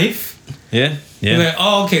knife. Yeah. Yeah. Like,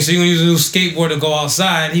 oh, okay, so you're going to use a new skateboard to go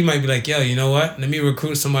outside. He might be like, yo, you know what? Let me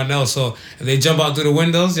recruit somebody else. So if they jump out through the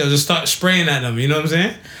windows, they'll just start spraying at them. You know what I'm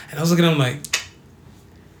saying? And I was looking at him like,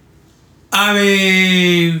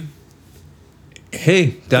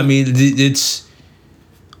 hey, it's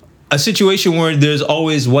a situation where there's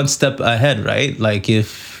always one step ahead, right? Like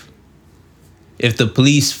if the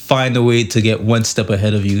police find a way to get one step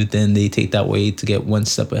ahead of you, then they take that way to get one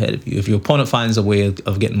step ahead of you. If your opponent finds a way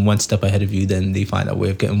of getting one step ahead of you, then they find a way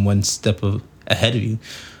of getting one step ahead of you.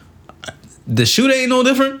 The shooter ain't no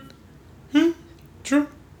different. True.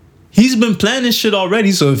 He's been planning shit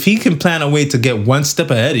already, so if he can plan a way to get one step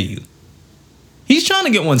ahead of you, he's trying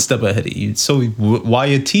to get one step ahead of you. So while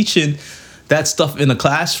you're teaching that stuff in the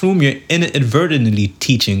classroom, you're inadvertently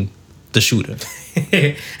teaching the shooter.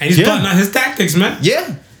 And he's plotting out his tactics, man.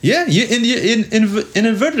 Yeah. You're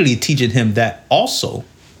inadvertently teaching him that also.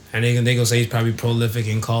 And they gonna say he's probably prolific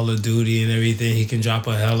in Call of Duty and everything. He can drop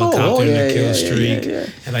a helicopter in a kill streak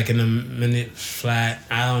and like in a minute flat.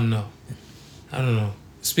 I don't know.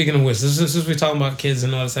 Speaking of which, since we're talking about kids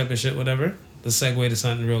and all this type of shit, whatever, let's segue to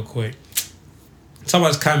something real quick. Talk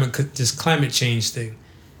about this climate change thing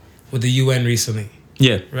with the UN recently.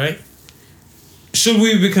 Yeah. Right? Should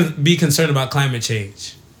we be concerned about climate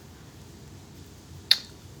change?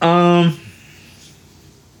 I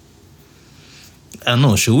don't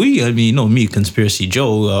know. Should we? Me, Conspiracy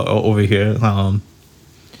Joe, over here.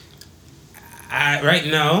 Right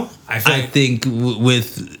now, I think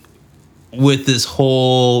with this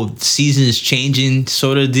whole seasons changing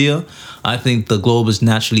sort of deal, I think the globe is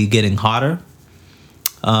naturally getting hotter.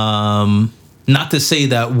 Not to say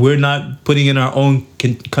that we're not putting in our own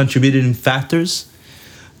contributing factors,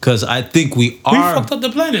 because I think we are. We fucked up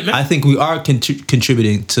the planet, man. I think we are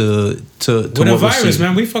contributing to with a virus,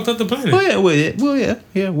 man. We fucked up the planet. Well,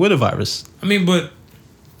 yeah, with a virus. But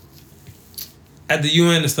at the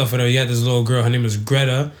UN and stuff, whatever, you had this little girl. Her name is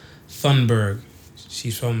Greta Thunberg.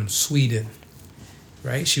 She's from Sweden,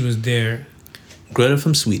 right? She was there. Greta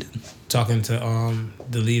from Sweden. Talking to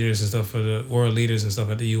the leaders and stuff, for the world leaders and stuff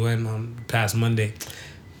at the UN on past Monday.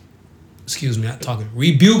 Excuse me, not talking.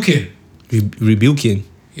 Rebuking. Yo,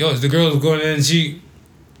 the girl was going in and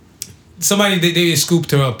they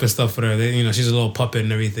scooped her up and stuff for her. She's a little puppet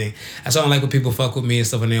and everything. That's why I don't like when people fuck with me and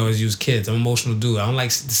stuff and they always use kids. I'm an emotional dude. I don't like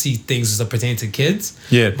to see things that pertain to kids.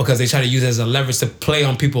 Yeah. Because they try to use it as a leverage to play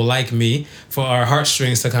on people like me for our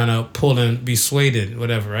heartstrings to kind of pull and be swayed,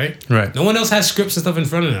 whatever, right? Right. No one else has scripts and stuff in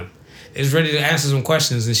front of them. Is ready to answer some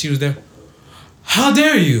questions, and she was there. How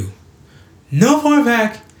dare you? No for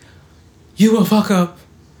back. You will fuck up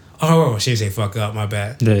our world. She didn't say fuck up, my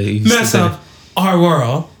bad. Mess up our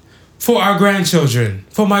world for our grandchildren,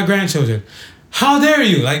 for my grandchildren. How dare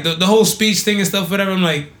you? Like the whole speech thing and stuff, whatever. I'm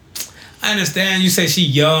like, I understand you say she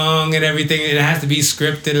young and everything, and it has to be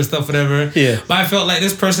scripted and stuff, whatever. Yeah. But I felt like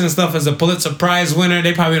this person and stuff is a Pulitzer Prize winner.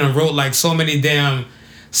 They probably done wrote like so many damn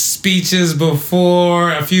speeches before,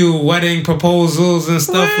 a few wedding proposals and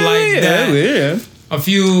stuff that. Yeah. A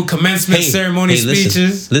few commencement ceremony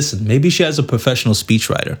speeches. Listen, maybe she has a professional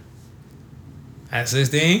speechwriter. At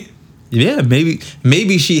 16? Yeah,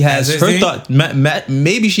 maybe she has her 16? thought.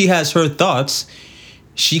 Maybe she has her thoughts.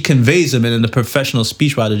 She conveys them, and then the professional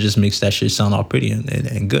speechwriter just makes that shit sound all pretty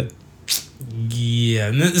and good.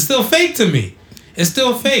 Yeah, it's still fake to me. It's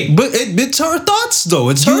still fake. But it's her thoughts, though.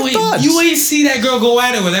 It's her thoughts. You ain't see that girl go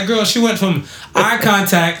at it with that girl. She went from eye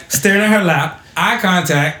contact, staring at her lap, eye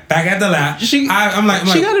contact, back at the lap. I'm like,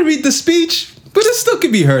 she got to read the speech, but it still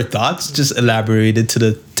could be her thoughts, just elaborated to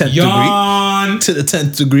the 10th degree. To the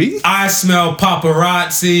 10th degree. I smell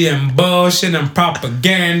paparazzi and bullshit and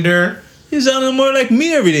propaganda. You sounding more like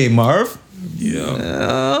me every day, Marv. Yeah.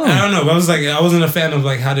 I don't know, but I wasn't a fan of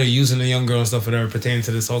like how they're using the young girl and stuff whatever pertaining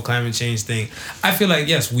to this whole climate change thing. I feel like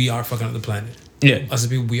yes, we are fucking up the planet. Yeah. Us as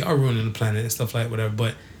people, we are ruining the planet and stuff like whatever,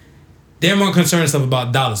 but they're more concerned stuff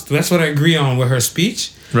about dollars. That's what I agree on with her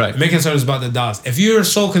speech. Right. Main concern is about the dollars. If you're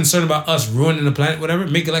so concerned about us ruining the planet, whatever,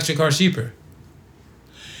 make electric cars cheaper.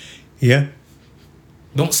 Yeah.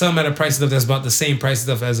 Don't sell them at a price stuff that's about the same price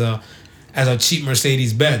stuff as a cheap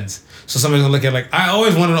Mercedes Benz. So somebody's gonna look at like, I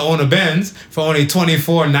always wanted to own a Benz for only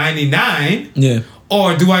 $24.99. Yeah.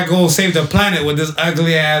 Or do I go save the planet with this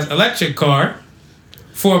ugly ass electric car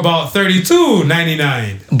for about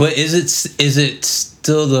 $32.99? But is it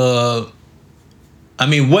still the? I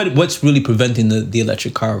mean, what's really preventing the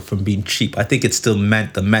electric car from being cheap? I think it's still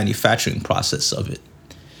the manufacturing process of it.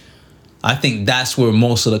 I think that's where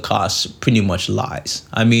most of the cost pretty much lies.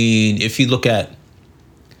 I mean, if we look at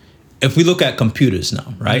computers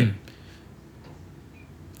now, right?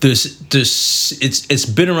 It's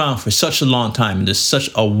been around for such a long time, and there's such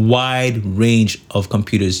a wide range of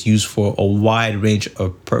computers used for a wide range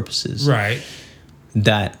of purposes. Right.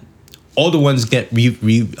 That all the ones get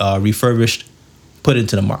refurbished, put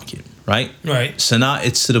into the market, right? Right. So now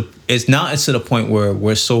it's to the point where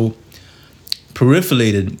we're so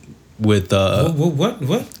peripheralated with what?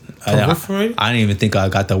 I didn't even think I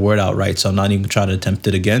got the word out right, so I'm not even trying to attempt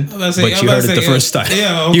it again. But you heard it the first time.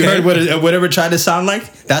 Yeah, okay. You heard whatever it tried to sound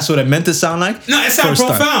like? That's what it meant to sound like? No, it sounds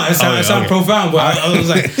profound. It sounds profound, but I was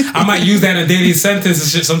like, I might use that in a daily sentence and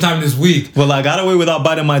shit sometime this week. Well, I got away without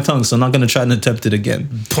biting my tongue, so I'm not going to try and attempt it again.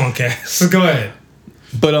 Punk ass. Go ahead.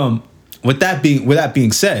 But with that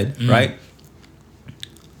being said, right?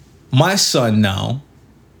 My son now,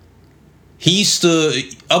 he used to,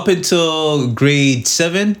 up until grade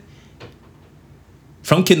 7,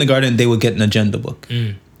 from kindergarten, they would get an agenda book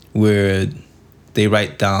where they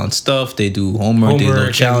write down stuff, they do homework, they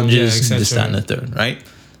do challenges, this, that, and the third, right?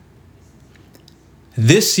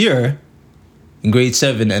 This year, in grade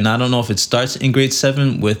 7, and I don't know if it starts in grade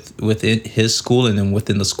 7 within his school and then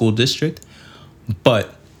within the school district,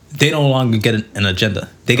 but they no longer get an agenda.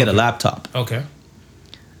 They get a laptop. Okay.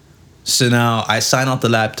 So now I sign out the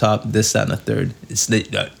laptop, this, that, and the third.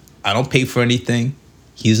 I don't pay for anything.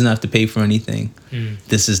 He doesn't have to pay for anything.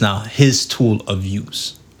 This is now his tool of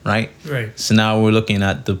use, right? Right. So now we're looking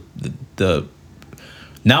at the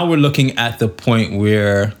point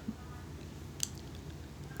where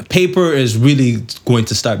paper is really going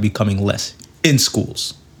to start becoming less in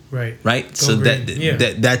schools. Right. Right. So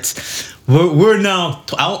that's we're now.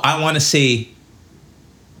 I want to say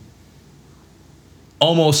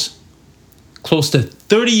almost close to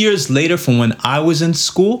 30 years later from when I was in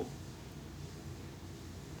school.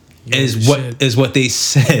 Is what they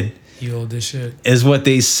said. You old as shit. Is what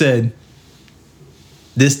they said.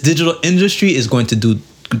 This digital industry is going to do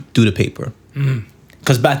the paper.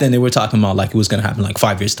 Because back then they were talking about like it was going to happen like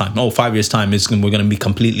 5 years time. 5 years time we're going to be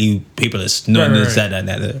completely paperless.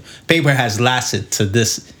 That. Paper has lasted to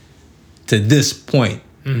this point.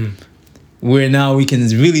 Where now we can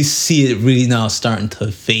really see it really now starting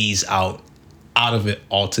to phase out of it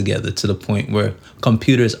altogether to the point where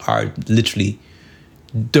computers are literally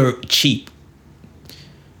dirt cheap.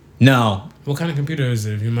 Now, what kind of computer is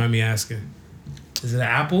it, if you mind me asking? Is it an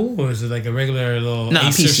Apple or is it like a regular little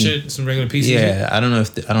Acer PC shit? Some regular PC shit? I don't know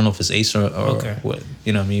if it's Acer or what.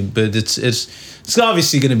 You know what I mean? But it's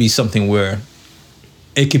obviously going to be something where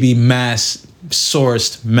it could be mass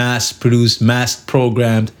sourced, mass produced, mass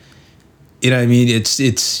programmed. You know what I mean?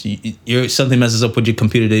 It's something messes up with your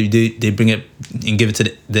computer. They bring it and give it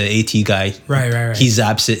to the AT guy. Right. He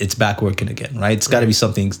zaps it. It's back working again. Right. It's got to be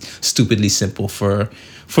something stupidly simple for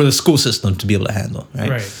the school system to be able to handle.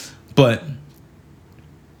 Right. But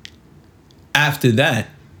after that,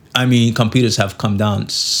 I mean, computers have come down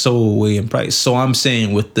so way in price. So I'm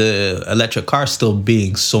saying with the electric car still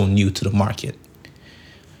being so new to the market,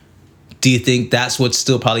 do you think that's what's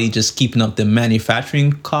still probably just keeping up the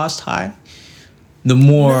manufacturing cost high? the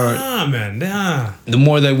more the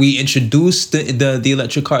more that we introduce the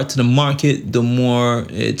electric car to the market, the more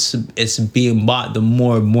it's being bought, the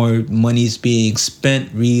more money's being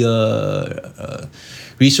spent.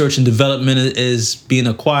 Research and development is being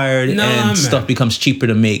acquired, and stuff becomes cheaper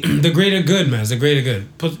to make. The greater good, man. It's the greater good.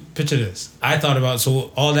 Picture this. I thought about,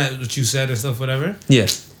 so all that what you said and stuff, whatever.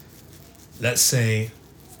 Yes. Let's say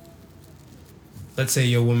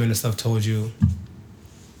your woman and stuff told you,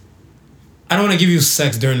 I don't want to give you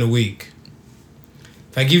sex during the week.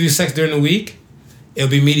 If I give you sex during the week, it'll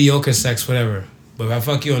be mediocre sex, whatever. But if I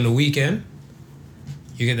fuck you on the weekend,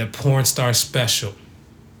 you get the porn star special.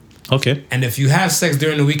 Okay. And if you have sex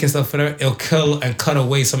during the week and stuff, whatever, it'll kill and cut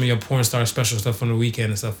away some of your porn star special stuff on the weekend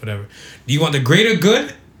and stuff, whatever. Do you want the greater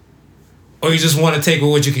good? Or you just want to take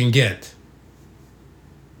what you can get?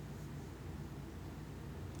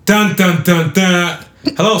 Dun, dun, dun, dun.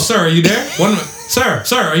 Hello, sir, are you there? Sir,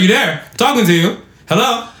 are you there? I'm talking to you.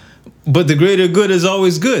 Hello? But the greater good is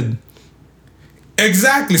always good.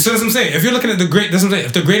 Exactly. So that's what I'm saying. If you're looking at that's what I'm saying.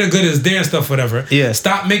 If the greater good is there and stuff, whatever. Yeah.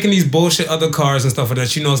 Stop making these bullshit other cars and stuff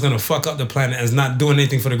that you know is gonna fuck up the planet and is not doing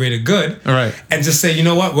anything for the greater good. All right. And just say, you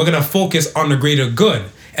know what? We're gonna focus on the greater good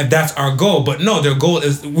if that's our goal. But no, their goal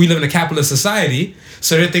is we live in a capitalist society,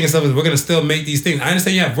 so their thing and stuff is we're gonna still make these things. I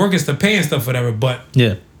understand you have workers to pay and stuff, whatever, but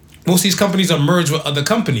yeah, most of these companies are merged with other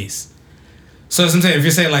companies. So that's what I'm saying. If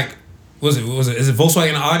you're saying like, is it Volkswagen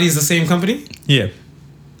and Audi is the same company? Yeah.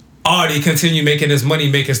 Audi continue making this money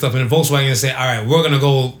making stuff, and Volkswagen say, all right, we're gonna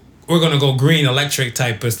go green electric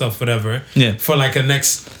type of stuff, whatever. Yeah. For like the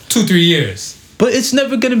next 2-3 years. But it's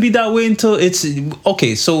never gonna be that way until it's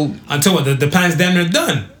okay. So until what the plan's damn near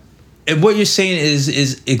done. And what you're saying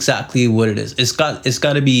is exactly what it is. It's got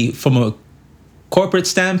to be from a corporate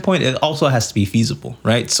standpoint. It also has to be feasible,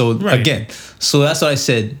 right? So again, so that's what I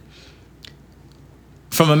said.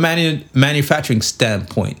 From a manufacturing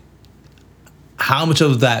standpoint, how much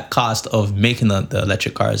of that cost of making the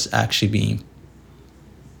electric cars actually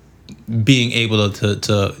being able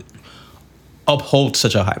to uphold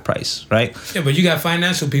such a high price, right? Yeah, but you got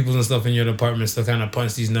financial people and stuff in your departments to kind of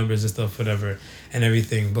punch these numbers and stuff, whatever, and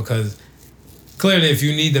everything. Because clearly, if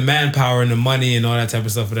you need the manpower and the money and all that type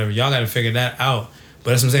of stuff, whatever, y'all got to figure that out.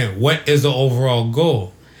 But that's what I'm saying. What is the overall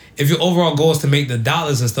goal? If your overall goal is to make the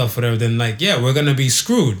dollars and stuff, whatever, then like, yeah, we're gonna be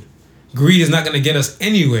screwed. Greed is not gonna get us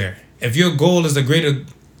anywhere. If your goal is the greater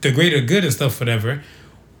good and stuff, whatever,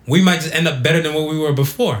 we might just end up better than what we were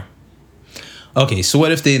before. Okay, so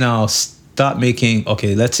what if they now stop making?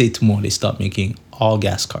 Okay, let's say tomorrow they stop making all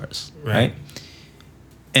gas cars, right?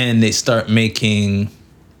 And they start making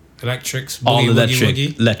electrics, all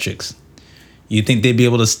electrics. You think they'd be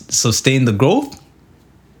able to sustain the growth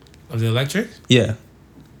of the electric? Yeah.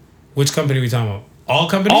 Which company are we talking about? All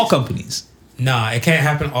companies? All companies. Nah, it can't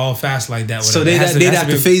happen all fast like that. So they'd have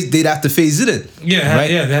to phase it in. Yeah, right?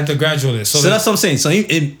 Yeah, they have to graduate it. So that's what I'm saying. So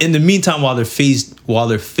in the meantime, while they're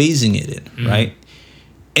phasing it in, right?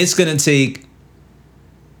 It's gonna take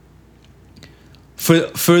for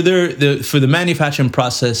the manufacturing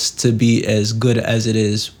process to be as good as it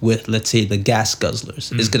is with, let's say, the gas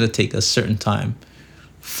guzzlers. It's gonna take a certain time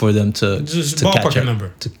for them to catch up.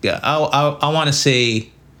 Number. I want to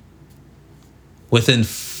say within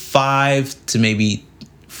 5 to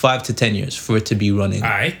 10 years for it to be running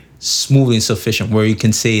smoothly and sufficient, where you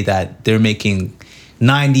can say that they're making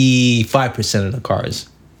 95% of the cars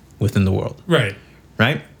within the world. Right.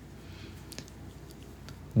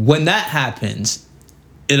 When that happens,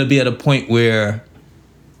 it'll be at a point where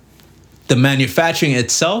the manufacturing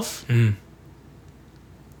itself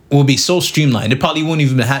will be so streamlined. It probably won't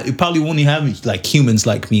even have like humans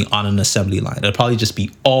like me on an assembly line. It'll probably just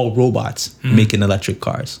be all robots making electric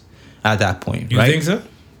cars at that point. You think so?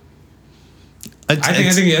 I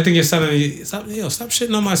think you're telling stop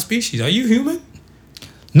shitting on my species. Are you human?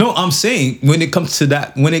 No, I'm saying when it comes to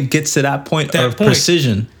that, when it gets to that point of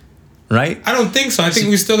precision, right? I don't think so. I think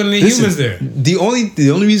we're still gonna need humans there. The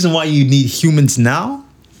only reason why you need humans now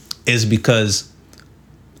is because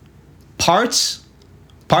parts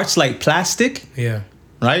like plastic,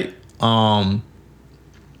 right? I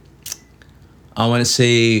want to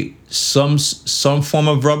say some form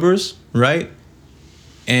of rubbers, right?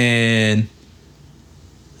 And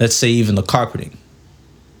let's say even the carpeting,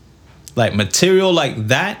 like material like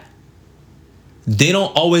that, they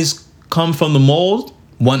don't always come from the mold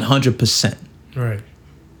 100%.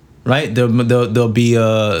 Right? There'll be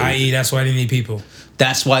i.e. that's why they need people.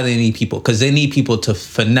 That's why they need people, because they need people to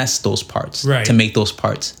finesse those parts, to make those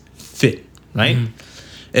parts fit, right?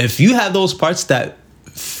 If you have those parts that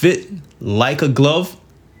fit like a glove,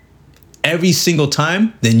 every single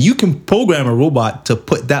time, then you can program a robot to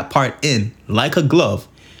put that part in like a glove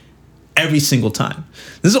every single time.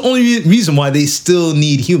 This is the only reason why they still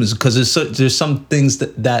need humans, because there's some things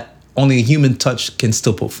that only a human touch can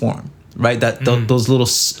still perform. Right, those little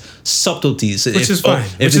subtleties. Which is fine.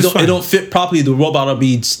 If it don't fit properly, the robot will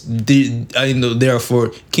be there for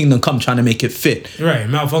Kingdom Come, trying to make it fit. Right,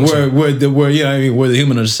 malfunction. Where the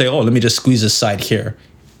human will just say, "Oh, let me just squeeze this side here,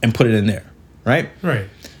 and put it in there." Right. Right.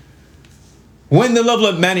 When the level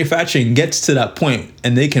of manufacturing gets to that point,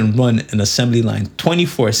 and they can run an assembly line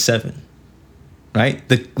 24/7, right?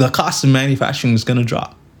 The cost of manufacturing is going to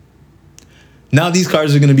drop. Now these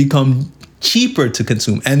cars are going to become cheaper to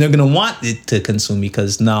consume, and they're gonna want it to consume,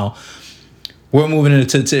 because now we're moving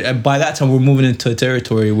into by that time we're moving into a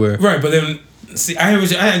territory where right. But then see, I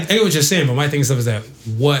get what you're saying, but my thing is that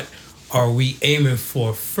what are we aiming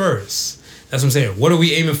for first? That's what I'm saying. What are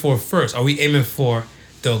we aiming for first? Are we aiming for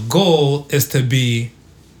the goal is to be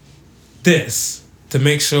this, to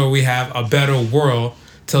make sure we have a better world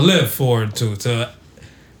to live forward to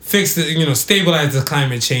fix the stabilize the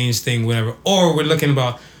climate change thing, whatever, or we're looking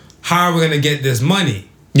about how are we gonna get this money?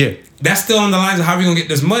 Yeah, that's still on the lines of how are we gonna get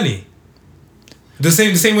this money. The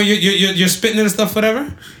same way you're spitting and stuff,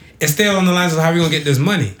 whatever. It's still on the lines of how are we gonna get this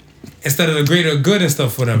money instead of the greater good and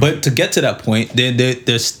stuff, whatever. But to get to that point,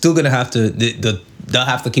 they're still gonna have to they'll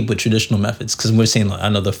have to keep with traditional methods, because we're saying like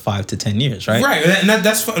another 5 to 10 years, right? Right, and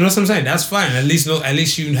that's what I'm saying. That's fine. At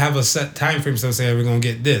least you have a set time frame. So say we're gonna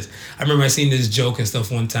get this. I remember I seen this joke and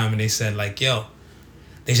stuff one time, and they said like, "Yo,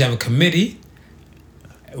 they should have a committee."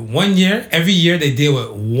 Every year they deal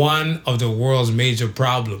with one of the world's major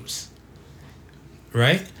problems.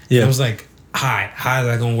 Right? Yeah. And I was like, how is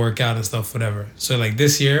that gonna work out and stuff, whatever. So like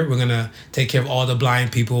this year we're gonna take care of all the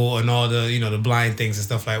blind people and all the the blind things and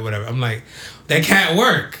stuff like whatever. I'm like, that can't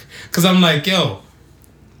work. Cause I'm like, yo,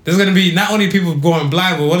 there's gonna be not only people going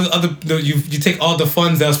blind, but what is you take all the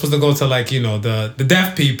funds that are supposed to go to like, the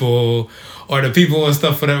deaf people or the people and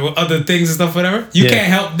stuff, whatever, other things and stuff, whatever. You can't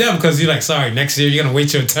help them because you're like, sorry, next year you're gonna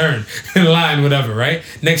wait your turn in line, whatever, right?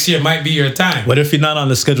 Next year might be your time. What if you're not on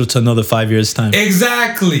the schedule to another 5 years time?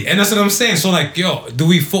 Exactly, and that's what I'm saying. So like, yo,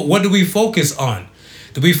 what do we focus on?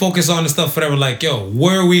 Do we focus on the stuff, whatever? Like, yo,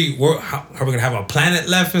 how are we gonna have a planet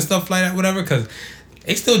left and stuff like that, whatever? Because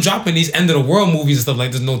they still dropping these end of the world movies and stuff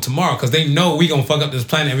like there's no tomorrow, because they know we gonna fuck up this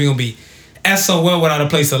planet and we gonna be SOL without a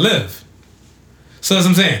place to live. So that's what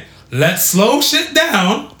I'm saying. Let's slow shit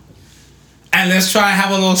down and let's try and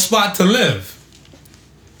have a little spot to live.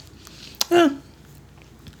 Yeah.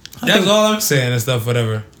 That's all I'm saying and stuff,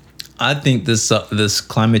 whatever. I think this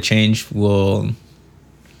climate change will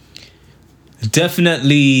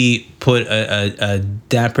definitely put a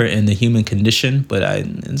damper in the human condition, but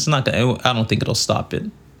it's not gonna. I don't think it'll stop it.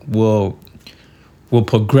 We'll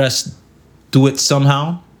progress through it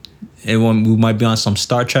somehow. And we might be on some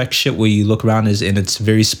Star Trek shit where you look around and it's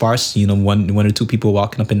very sparse. One or two people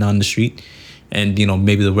walking up and down the street, and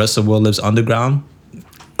maybe the rest of the world lives underground.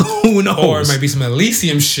 Who knows? Or it might be some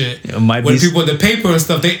Elysium shit. It might where be people with the paper and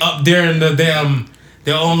stuff, they up there in the damn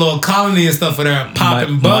their own little colony and stuff, where they're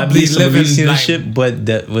popping bubbly, living like shit. But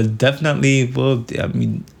that would definitely. Well, I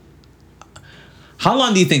mean, how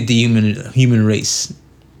long do you think the human race?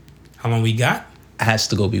 How long we got? Has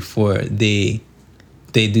to go before they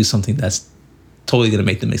do something that's totally gonna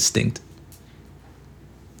make them extinct?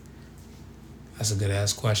 That's a good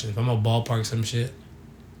ass question. If I'm gonna ballpark some shit,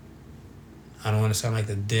 I don't want to sound like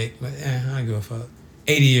a dick, but I don't give a fuck.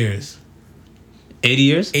 80 years. 80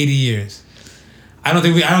 years? 80 years. I don't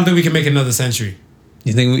think we can make another century.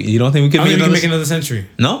 You don't think we can? Make another century.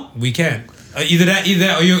 No, we can. Either that,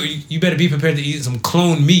 or you better be prepared to eat some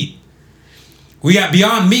clone meat. We got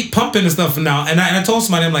Beyond Meat pumping and stuff now, and I told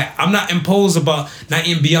somebody, I'm like, I'm not imposed about not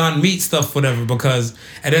eating Beyond Meat stuff, whatever, because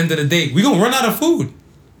at the end of the day, we gonna run out of food.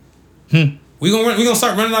 We gonna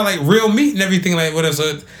start running out like real meat and everything like whatever.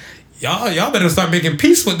 So y'all better start making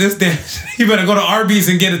peace with this. Damn, you better go to Arby's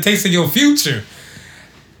and get a taste of your future.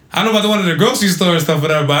 I don't know about the one in the grocery store and stuff,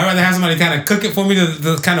 whatever, but I'd rather have somebody kind of cook it for me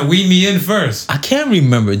to kind of wean me in first. I can't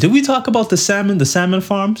remember. Did we talk about the salmon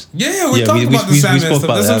farms? Yeah, we talked about the salmon stuff.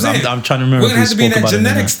 That's what I'm saying. I'm trying to remember. We're gonna have to be in that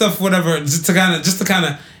genetic stuff, whatever, just to kind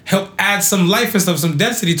of help add some life and stuff, some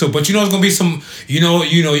density to it. But it's gonna be some, you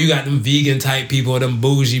got them vegan type people, them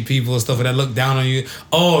bougie people and stuff that look down on you.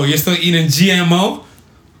 Oh, you're still eating GMO?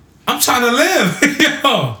 I'm trying to live,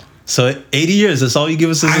 yo. So 80 years. That's all you give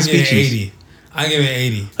us as a species. I give it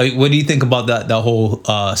 80. I mean, what do you think about that whole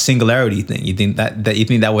singularity thing? You think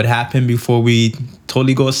that would happen before we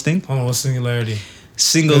totally go extinct? Hold on, what's singularity?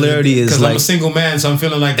 Singularity is like... Because I'm a single man, so I'm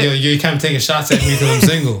feeling like you're kind of taking shots at me because I'm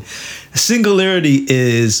single. Singularity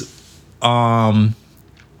is the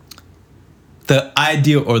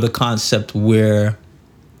idea or the concept where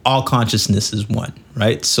all consciousness is one,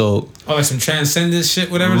 right? So like some transcendent shit,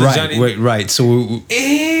 whatever. Right. So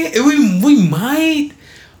we might,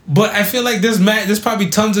 but I feel like there's probably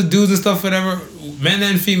tons of dudes and stuff, whatever. Men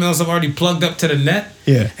and females have already plugged up to the net,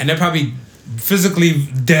 and they're probably physically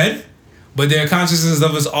dead, but their consciousness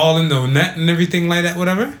of us all in the net and everything like that,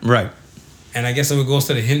 whatever. Right. And I guess it goes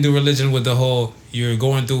to the Hindu religion with the whole you're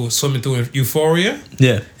swimming through euphoria,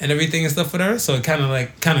 and everything and stuff, whatever. So it kind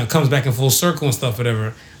of comes back in full circle and stuff,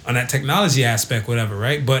 whatever, on that technology aspect, whatever,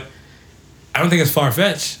 right? But I don't think it's far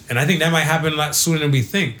fetched, and I think that might happen a lot sooner than we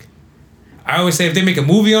think. I always say if they make a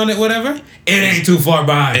movie on it, whatever, it ain't too far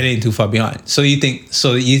behind. It ain't too far behind. So you think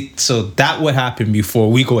so that would happen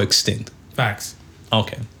before we go extinct? Facts.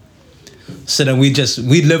 Okay. So then we'd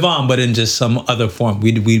live on, but in just some other form.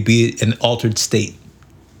 We'd be in an altered state.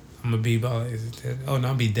 I'm gonna be about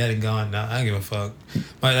I'll be dead and gone. Nah, I don't give a fuck.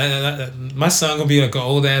 My son gonna be like an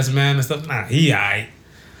old ass man and stuff. Nah, he alright.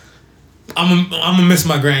 I'm gonna miss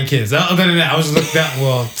my grandkids. Other than that, I was looking at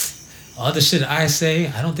all the shit I say.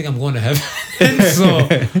 I don't think I'm going to heaven. So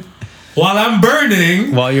while I'm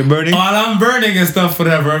burning and stuff,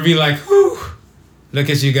 whatever, I'll be like, whew, look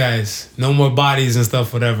at you guys. No more bodies and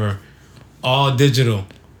stuff, whatever. All digital.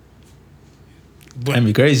 But that'd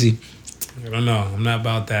be crazy. I don't know. I'm not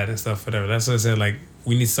about that and stuff, whatever. That's what I said. Like,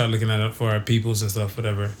 we need to start looking at it for our peoples and stuff,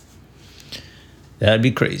 whatever. That'd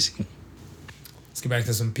be crazy. Let's get back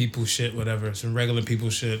to some people shit, whatever. Some regular people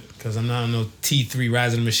shit. Because I'm not on no T3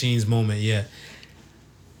 Rise of the Machines moment yet.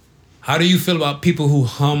 How do you feel about people who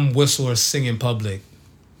hum, whistle, or sing in public?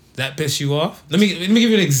 That piss you off? Let me give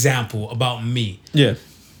you an example about me. Yeah.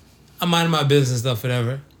 I'm minding my business and stuff,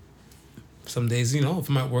 whatever. Some days, if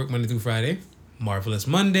I'm at work Monday through Friday, marvelous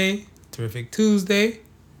Monday, terrific Tuesday,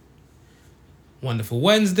 wonderful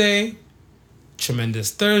Wednesday,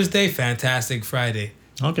 tremendous Thursday, fantastic Friday.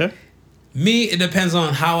 Okay. Me, it depends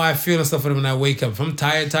on how I feel and stuff when I wake up. If I'm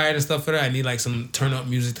tired and stuff, I need like some turn up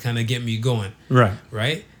music to kind of get me going.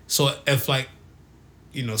 Right? So if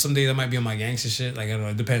some days I might be on my gangster shit. Like, I don't know,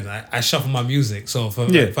 it depends. I shuffle my music. So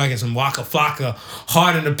if I get some Waka Flocka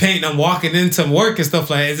hard in the paint and I'm walking into work and stuff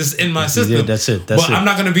like that, it's just in my system. Yeah, that's it. I'm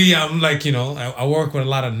not going to be, I work with a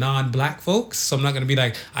lot of non-black folks. So I'm not going to be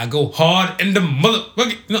like, I go hard in the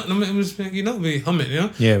motherfucking, be humming,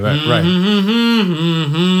 Yeah, right.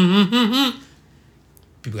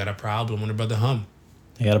 People got a problem when a brother hum.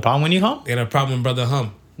 They got a problem when you hum? They got a problem when brother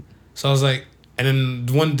hum. So I was like, and then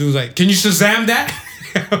one dude's like, can you Shazam that?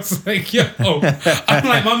 I was like, yo. I'm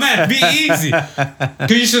like, my man, be easy. Can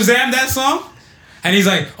you Shazam that song? And he's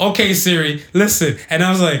like, okay, Siri, listen. And I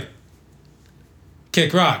was like,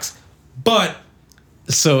 kick rocks. But.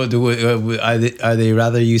 So are they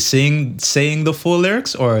rather you saying the full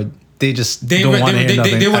lyrics, or they just don't want to hear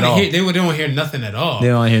nothing at all? They don't want to hear nothing at all. They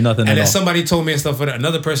don't want to hear nothing at all. And then somebody told me and stuff.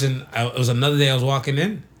 Another person, it was another day I was walking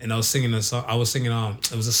in and I was singing a song. I was singing,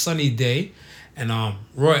 it was a sunny day. And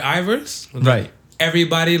Roy Ivers was like,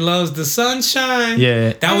 everybody loves the sunshine.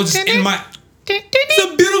 Yeah. That was just in my... It's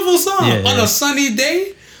a beautiful song. On a sunny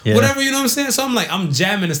day. Yeah. Whatever, you know what I'm saying? So I'm like, I'm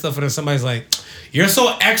jamming and stuff. And then somebody's like, you're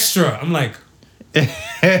so extra. I'm like...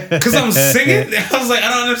 Because I'm singing? I was like, I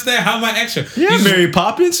don't understand. How am I extra? Yeah, Mary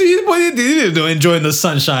Poppins. You enjoying the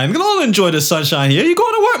sunshine. You don't enjoy the sunshine here. You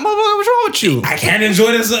going to work, motherfucker. What's wrong with you? I can't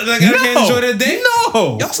enjoy this. I can't enjoy that day?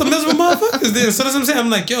 No. Y'all some miserable motherfuckers there. So that's what I'm saying. I'm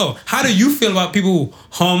like, yo, how do you feel about people who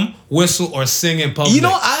hum, whistle, or sing in public?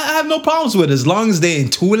 I have no problems with it as long as they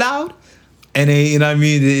ain't too loud. And they,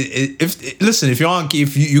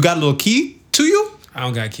 if you got a little key to you. I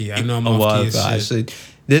don't got key. I know I'm off key as shit.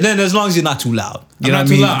 Then as long as you're not too loud. I'm not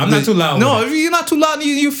too loud. No, if you're not too loud,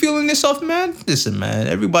 you feeling yourself, man. Listen, man.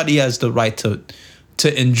 Everybody has the right to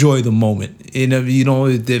enjoy the moment.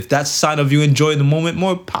 If that's a sign of you enjoying the moment,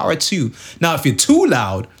 more power to you. Now, if you're too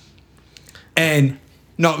loud,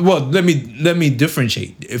 let me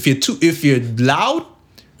differentiate. If you're loud,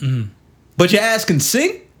 but your ass can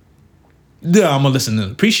sing, then I'm gonna listen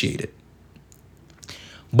and appreciate it.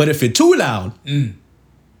 But if you're too loud.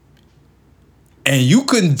 And you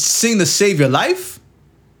couldn't sing to save your life,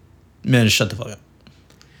 man, shut the fuck up.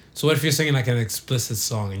 So what if you're singing like an explicit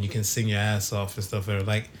song and you can sing your ass off and stuff? Or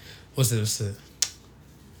like, what's it? Shit,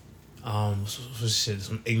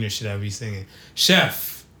 some ignorant shit I be singing.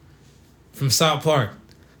 Chef from South Park.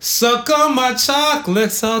 Suck on my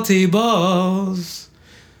chocolate salty balls.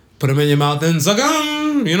 Put them in your mouth and suck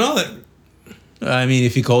them. You know that. I mean,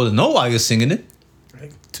 if you could hold a note while you're singing it.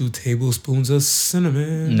 2 tablespoons of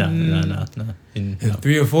cinnamon. No. And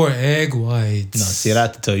 3 or 4 egg whites. No, see, I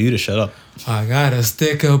have to tell you to shut up. I got a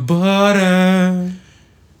stick of butter.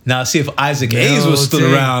 Now see if Isaac Hayes was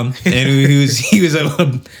still around and he was able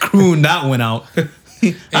to croon that one out.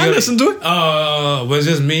 I listened to it. Oh, was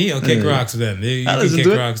just me? Okay, Kick Rocks then. You can Kick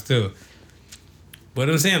Rocks too. But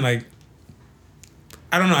I'm saying, like,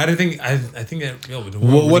 I don't know. I think that.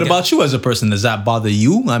 What about you as a person? Does that bother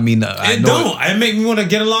you? I mean, It make me want to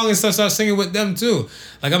get along and start singing with them too.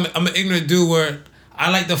 Like I'm an ignorant dude where I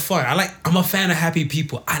like the fun. I'm a fan of happy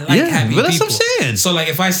people. I like happy people. That's what I'm saying. So like,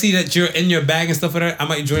 if I see that you're in your bag and stuff like that, I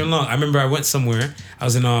might join along. I remember I went somewhere. I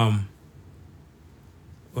was in what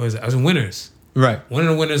was it? I was in Winners. Right. One of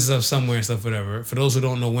the Winners of somewhere and stuff, whatever. For those who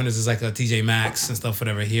don't know, Winners is like a TJ Maxx and stuff,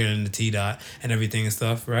 whatever, here in the T-Dot and everything and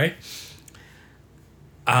stuff, right?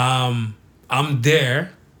 I'm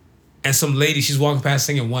there, and some lady, she's walking past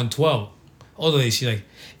singing 112. Older lady, she's like,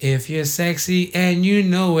 if you're sexy and you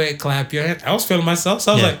know it, clap your hands. I was feeling myself,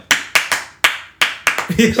 so I was like,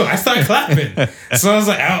 I started clapping. So I was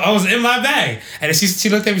like, I was in my bag. And then she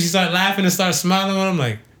looked at me, she started laughing and started smiling, and I'm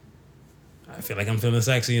like, I feel like I'm feeling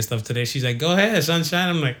sexy and stuff today. She's like, go ahead, sunshine.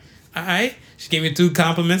 I'm like, all right. She gave me 2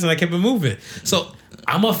 compliments and I kept it moving. So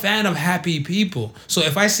I'm a fan of happy people. So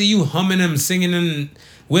if I see you humming and singing and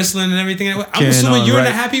whistling and everything, I'm assuming you're in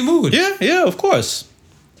a happy mood. Yeah, of course.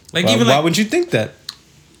 Like why would you think that?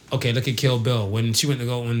 Okay, look at Kill Bill. When she went to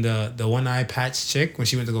go, when the one eye patch chick, when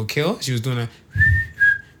she went to go kill, she was doing a.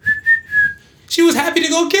 She was happy to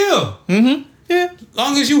go kill. Mm-hmm. Yeah.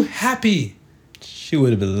 Long as you happy. She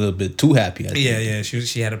would have been a little bit too happy, I think. Yeah.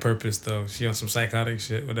 She had a purpose though. She on some psychotic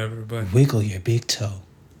shit, whatever. But wiggle your big toe.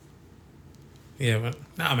 Yeah, but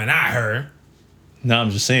I mean, not her. No, I'm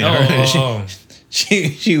just saying.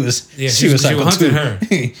 She was. Yeah, she was hunting her.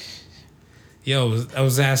 Yo, I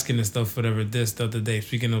was asking and stuff, whatever. This the other day,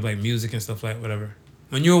 speaking of like music and stuff like whatever.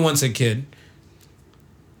 When you were once a kid,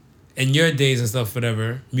 in your days and stuff,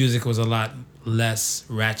 whatever, music was a lot less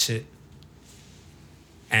ratchet.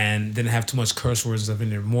 And didn't have too much curse words and stuff in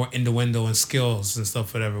there. More innuendo and skills and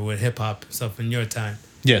stuff, whatever, with hip hop and stuff in your time.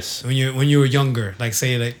 Yes. When you were younger, like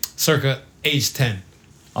say like circa age 10.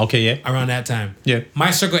 Okay, yeah. Around that time. Yeah.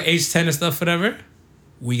 My circa age 10 and stuff, whatever,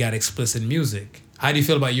 we got explicit music. How do you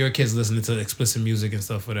feel about your kids listening to explicit music and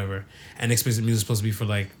stuff, whatever? And explicit music is supposed to be for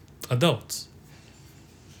like adults.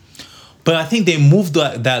 But I think they moved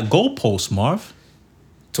that goalpost, Marv.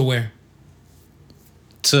 To where?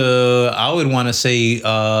 To, I would want to say,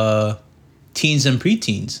 teens and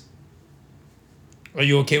preteens. Are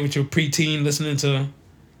you okay with your preteen listening to,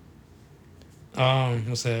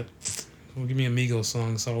 what's that? Well, give me a Migos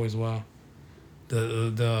song. It's always wild.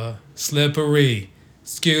 The Slippery.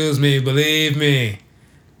 Excuse me, believe me.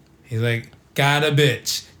 He's like, got a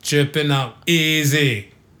bitch. Tripping out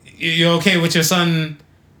easy. You okay with your son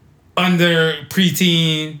under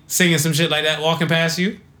preteen singing some shit like that, walking past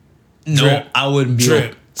you? No, drip, I wouldn't be.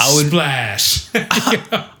 Drip, splash.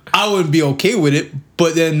 I wouldn't be okay with it.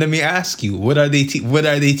 But then let me ask you, what are they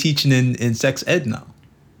teaching in sex ed now?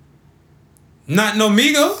 Not no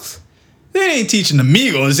Migos. They ain't teaching the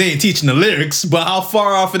Migos. They ain't teaching the lyrics. But how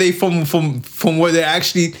far off are they from what they're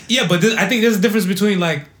actually? Yeah, but I think there's a difference between,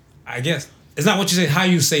 like, I guess it's not what you say, how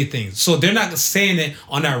you say things. So they're not saying it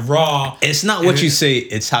on that raw. It's not what you say.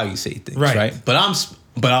 It's how you say things, right?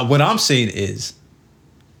 But what I'm saying is,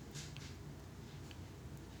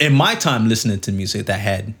 in my time listening to music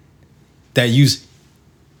that used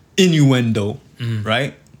innuendo,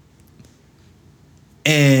 right?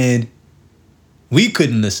 And we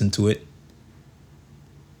couldn't listen to it.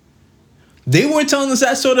 They weren't telling us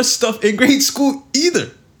that sort of stuff in grade school either.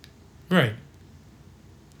 Right.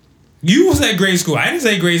 You was at grade school. I didn't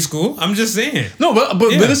say grade school. I'm just saying. No, but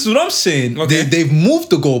this is what I'm saying. Okay. They've moved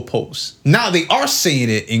the goalposts. Now they are saying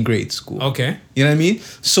it in grade school. Okay. You know what I mean?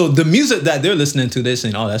 So the music that they're listening to, they're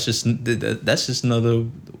saying, oh, that's just another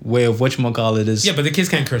way of whatchamacallit is. Yeah, but the kids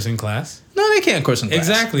can't curse in class. No, they can't curse in class.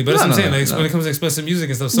 Exactly. But that's what I'm saying. Like, when it comes to explicit music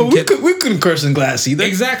and stuff, we couldn't curse in class either.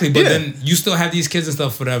 Exactly. But then you still have these kids and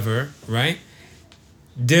stuff, whatever, right?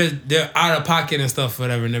 They're out of pocket and stuff,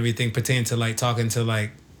 whatever, and everything pertaining to like talking to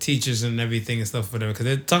like teachers and everything and stuff, whatever, because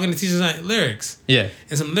they're talking to teachers like lyrics. Yeah.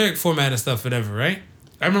 And some lyric format and stuff, whatever, right?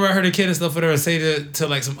 I remember I heard a kid and stuff, whatever, say to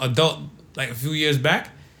like some adult, like a few years back,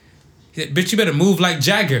 he said, bitch, you better move like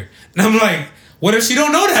Jagger. And I'm like, what if she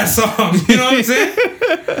don't know that song? You know what I'm saying?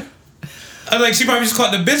 I was like, she probably just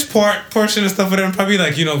caught the bitch portion and stuff, whatever, and probably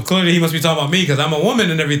like, you know, clearly he must be talking about me because I'm a woman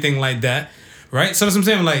and everything like that, right? So that's what I'm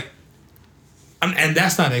saying, like, and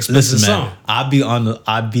that's not an explicit song. Man, I'd be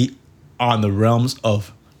on the realms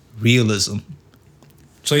of realism.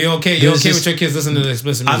 So you're okay? You're okay with your kids listening to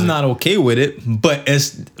explicit music? I'm not okay with it, but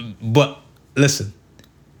listen,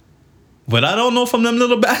 But I don't know from them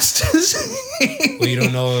little bastards. Well, you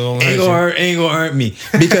don't know. Ain't gonna hurt me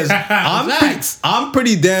because I'm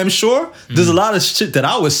pretty damn sure there's a lot of shit that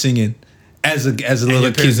I was singing as a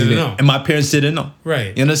little kid, and my parents didn't know.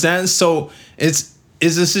 Right. You understand? So it's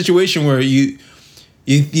a situation where you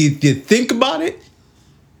think about it,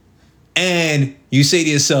 and you say to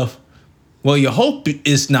yourself, "Well, you hope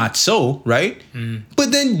it's not so, right?"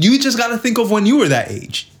 But then you just got to think of when you were that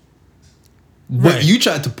age. What you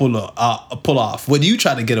tried to pull off, what you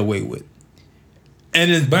try to get away with, and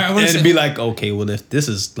it'd be like, okay, well, if this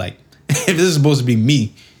is supposed to be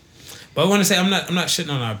me, but I want to say I'm not shitting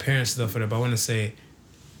on our parents stuff for that. But I want to say,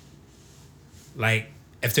 like,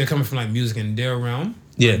 if they're coming from like music in their realm,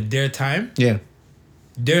 their time,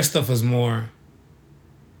 their stuff was more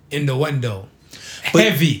in the window,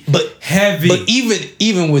 heavy. But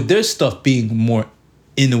even with their stuff being more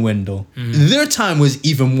in the window, their time was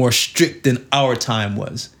even more strict than our time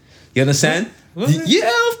was. You understand? Was it?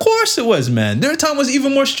 Yeah, of course it was, man. Their time was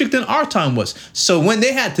even more strict than our time was. So when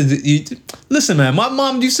they had to listen, man, my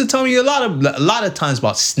mom used to tell me a lot of times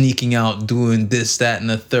about sneaking out, doing this, that, and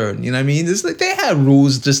the third. You know what I mean? It's like they had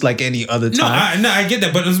rules just like any other time. I get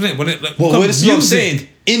that, but what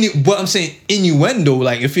I'm saying, innuendo.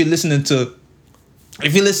 Like if you're listening to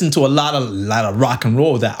a lot of rock and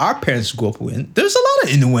roll that our parents grew up with, there's a lot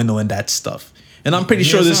of innuendo in that stuff. And I'm pretty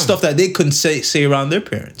sure there's stuff that they couldn't say around their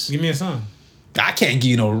parents. Give me a song. I can't give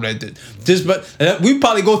you no red. But we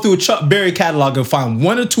probably go through a Chuck Berry catalog and find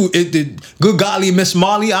one or two. Good golly, Miss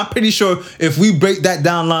Molly. I'm pretty sure if we break that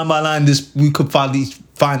down line by line, we could probably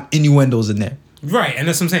find innuendos in there. Right, and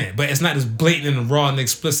that's what I'm saying. But it's not as blatant and raw and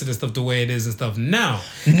explicit and stuff the way it is and stuff now.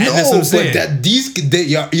 No, and that's what I'm saying. But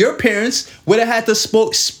your parents would have had to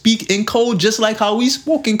speak in code just like how we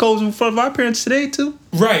spoke in code in front of our parents today too.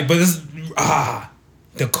 Right, but it's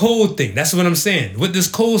the code thing. That's what I'm saying. With this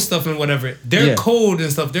code stuff and whatever, their code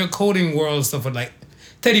and stuff, their coding world and stuff with like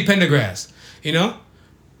Teddy Pendergrass, you know?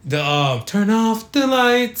 The turn off the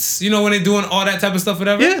lights, you know, when they're doing all that type of stuff,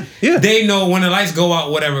 whatever. Yeah. They know when the lights go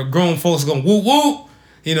out, whatever. Grown folks going whoop whoop,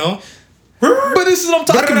 you know. But this is what I'm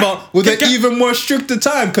talking about with an even more stricter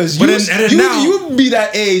time, because you be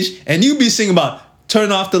that age and you be singing about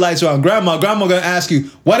turn off the lights around grandma. Grandma gonna ask you,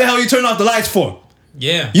 why the hell you turn off the lights for?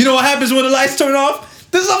 Yeah. You know what happens when the lights turn off?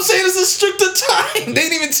 This is what I'm saying. It's a stricter time. They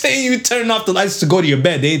didn't even say you turn off the lights to go to your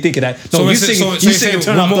bed. They ain't thinking that. No, you sing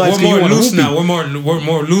turn off the lights. We're more loose now. We're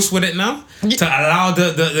more loose with it now to allow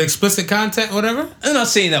the explicit content, whatever. I'm not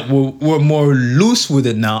saying that we're more loose with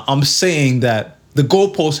it now. I'm saying that the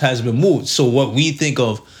goalpost has been moved. So what we think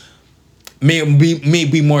of may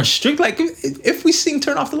be more strict. Like if we sing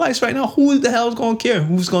turn off the lights right now, who the hell is going to care?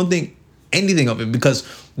 Who's going to think anything of it? Because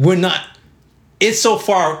we're not. It's so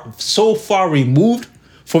far removed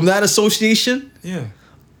from that association,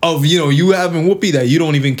 of you having whoopee that you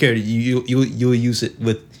don't even care. You'll use it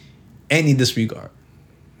with any disregard.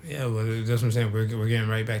 Yeah, well, that's what I'm saying. We're getting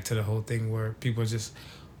right back to the whole thing where people are just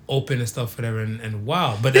open and stuff, whatever, and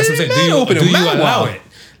wow. But that's what I'm saying. Do you allow it?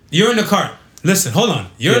 You're in the car. Listen, hold on.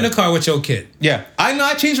 You're in the car with your kid. Yeah, I know.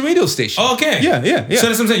 I changed the radio station. Okay. Yeah. So that's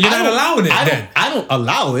what I'm saying. You're not allowing it. Then I don't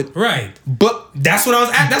allow it. Right. But that's what I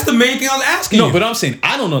was. That's the main thing I was asking. No, but I'm saying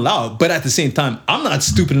I don't allow it. But at the same time, I'm not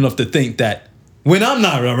stupid enough to think that when I'm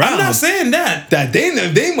not around, I'm not saying that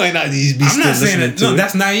they might not be. I'm not saying that. No,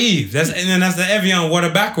 that's naive. That's the Evian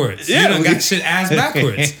water backwards. Yeah, you done got shit ass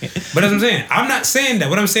backwards. But that's what I'm saying. I'm not saying that.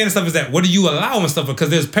 What I'm saying stuff is that what do you allow and stuff?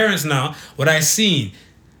 Because there's parents now. What I seen.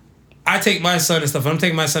 I take my son and stuff. I'm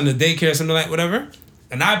taking my son to daycare or something like whatever,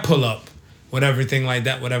 and I pull up with everything like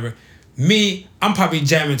that, whatever. Me, I'm probably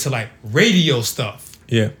jamming to like radio stuff.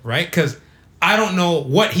 Yeah. Right? Because I don't know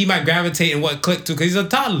what he might gravitate and what click to because he's a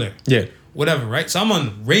toddler. Yeah. Whatever, right? So I'm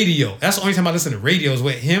on radio. That's the only time I listen to radio is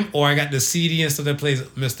with him, or I got the CD and stuff that plays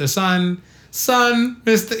Mr. Son,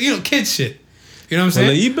 Mr. Kid shit. You know what I'm saying?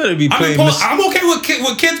 Well, you better be playing. I'm okay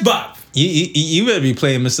with Kids Bop. You better be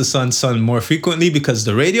playing Mr. Son more frequently because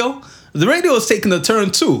the radio is taking a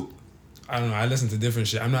turn too. I don't know. I listen to different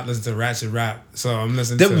shit. I'm not listening to ratchet rap, so I'm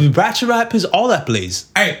listening to ratchet rap is all that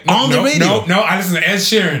plays. Hey, the radio. No, I listen to Ed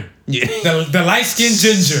Sheeran. Yeah, the light skinned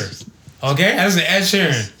ginger. Okay, I listen to Ed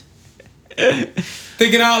Sheeran.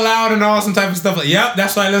 Thinking out loud and all some type of stuff. Like, yep,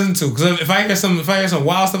 that's what I listen to. Because if I hear some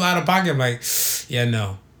wild stuff out of pocket, I'm like,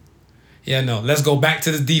 no. Let's go back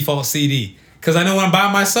to the default CD. Because I know when I'm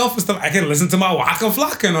by myself and stuff, I can listen to my Waka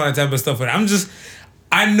Flocka and all that type of stuff.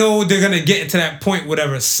 I know they're going to get to that point,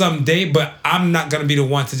 whatever, someday, but I'm not going to be the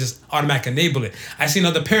one to just automatically enable it. I seen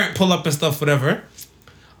another parent pull up and stuff, whatever.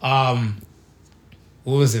 What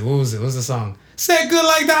was it? What's the song? Said good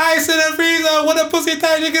like the ice in the freezer. What a pussy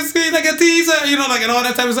tight, you can squeeze like a teaser, you know, like, and all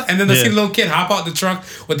that type of stuff. And then to see the little kid hop out the truck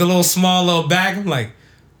with the little small little bag, I'm like,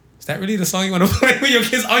 is that really the song you want to play when your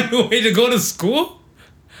kids on your way to go to school?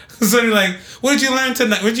 So you're like, what did you learn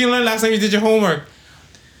tonight? What did you learn last time you did your homework?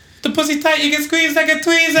 The pussy tight, you can squeeze like a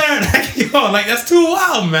tweezer. Like, yo, like, that's too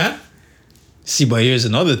wild, man. See, but here's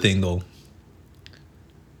another thing, though.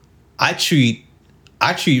 I treat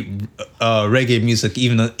reggae music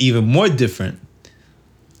even more different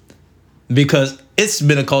because it's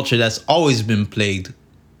been a culture that's always been plagued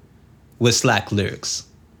with slack lyrics.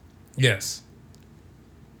 Yes.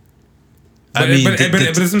 But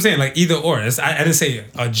that's what I'm saying, like either or. I didn't say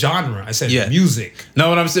a genre. I said music. No,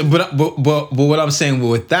 what I'm saying, but what I'm saying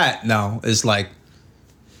with that now is like,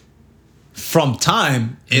 from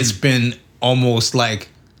time it's been almost like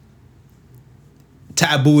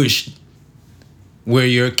tabooish, where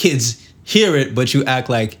your kids hear it, but you act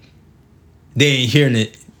like they ain't hearing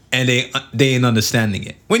it and they ain't understanding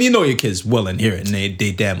it. When you know your kids well and hear it and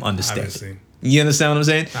they damn understand it. You understand what I'm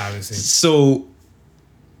saying? Obviously. So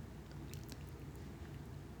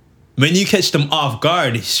when you catch them off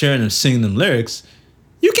guard, sharing them, singing them lyrics,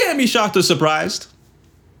 you can't be shocked or surprised.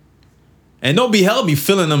 And don't be hell be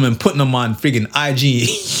filling them and putting them on freaking IG,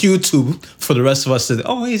 YouTube for the rest of us to,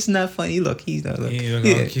 oh, isn't that funny? Look, he's not. Look, he look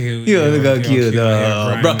how cute. Yeah, look how cute.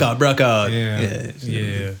 Bruck out.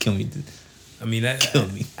 Yeah. Kill me. I mean, kill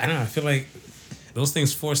me. I don't know. I feel like those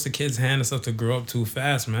things force the kids' hand and stuff to grow up too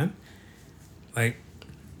fast, man. Like,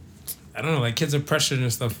 I don't know. Like, kids are pressured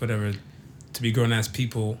and stuff, whatever, to be grown ass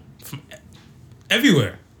people from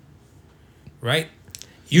everywhere, right?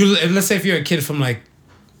 Let's say if you're a kid from like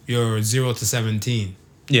you're 0 to 17,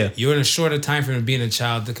 you're in a shorter time frame of being a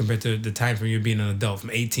child compared to the time frame you're being an adult.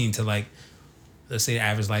 From 18 to like, let's say the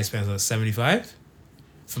average lifespan is like 75.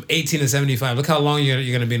 From 18 to 75, look how long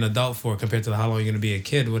you're gonna be an adult for compared to how long you're gonna be a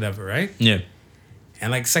kid, whatever, right? Yeah.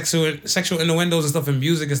 And like sexual innuendos and stuff and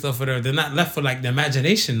music and stuff, whatever, they're not left for like the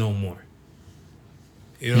imagination no more.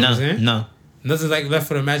 You know what I'm saying? No. Nothing's like left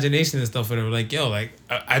for the imagination and stuff, whatever. Like, yo, like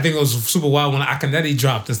I think it was super wild when Akinetti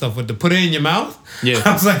dropped and stuff with the put it in your mouth. Yeah.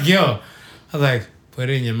 I was like, put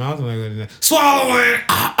it in your mouth. I'm like, swallow it,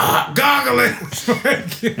 goggle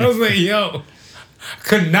it. I was like, yo,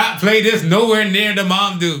 could not play this nowhere near the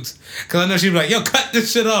Mom Dukes. Cause I know she'd be like, yo, cut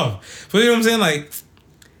this shit off. But you know what I'm saying? Like,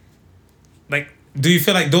 do you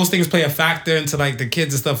feel like those things play a factor into like the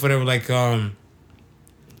kids and stuff, whatever, like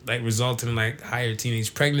resulting in like higher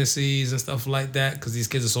teenage pregnancies and stuff like that? Because these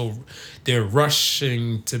kids are they're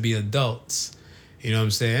rushing to be adults. You know what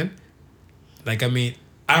I'm saying? Like, I mean,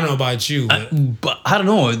 I don't know about you, but I don't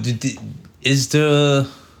know. Is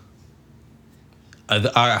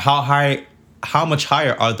how much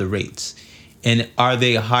higher are the rates, and are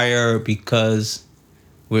they higher because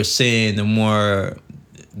we're saying they're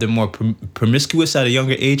more promiscuous at a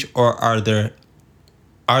younger age, or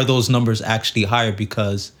are those numbers actually higher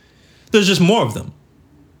because there's just more of them?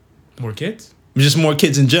 More kids? Just more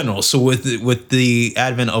kids in general. So with the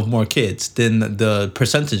advent of more kids, then the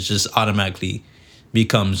percentage just automatically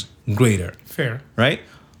becomes greater. Fair. Right?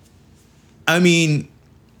 I mean,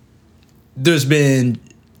 there's been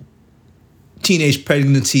teenage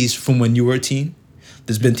pregnancies from when you were a teen.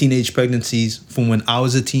 There's been teenage pregnancies from when I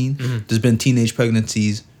was a teen. Mm-hmm. There's been teenage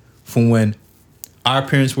pregnancies from when our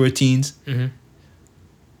parents were teens. Mm-hmm.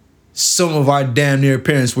 Some of our damn near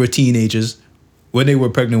parents were teenagers when they were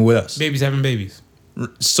pregnant with us. Babies having babies.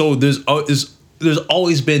 So there's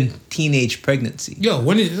always been teenage pregnancy. Yo,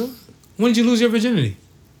 when did you lose your virginity?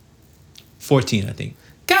 14, I think.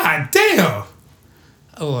 God damn.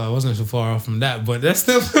 Oh, I wasn't so far off from that, but that's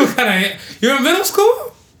still kind of... You're in middle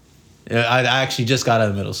school? Yeah, I actually just got out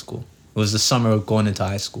of middle school. It was the summer of going into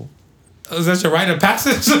high school. Was that your rite of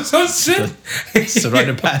passage or some shit? It's a rite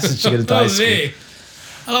of passage to get into high school. Man.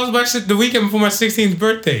 I lost my shit the weekend before my 16th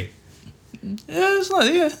birthday. Yeah, it's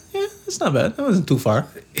not bad. That wasn't too far.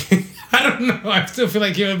 I don't know. I still feel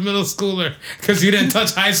like you're a middle schooler because you didn't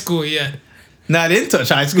touch high school yet. No, I didn't touch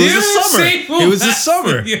high school. It was the summer. It was the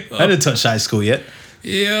summer. Yo. I didn't touch high school yet.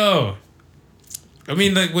 Yo. I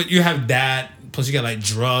mean, like, what you have that, plus you got like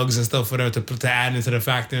drugs and stuff, whatever, to add into the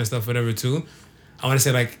factor and stuff, whatever, too. I want to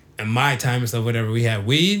say, like, in my time and stuff, whatever, we had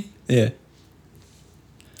weed. Yeah.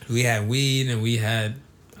 We had weed and we had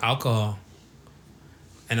alcohol.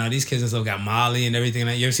 And all these kids and stuff got Molly and everything.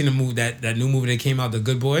 Like, you ever seen the movie, that new movie that came out, The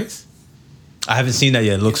Good Boys? I haven't seen that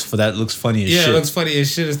yet. It looks funny as shit. Yeah, it looks funny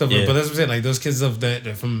as shit and stuff. Yeah. But that's what I'm saying. Like, those kids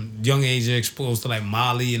that from young age are exposed to like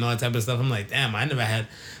Molly and all that type of stuff. I'm like, damn, I never had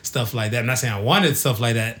stuff like that. I'm not saying I wanted stuff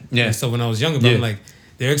like that and stuff when I was younger, but I'm like,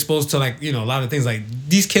 they're exposed to like, you know, a lot of things. Like,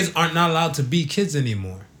 these kids aren't not allowed to be kids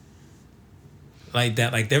anymore. like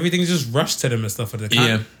that. Like everything's just rushed to them and stuff.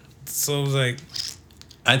 Yeah. So it was like,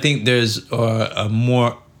 I think there's a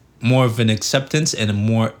more of an acceptance and a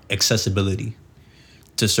more accessibility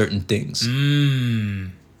to certain things.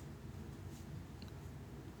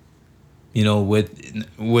 You know,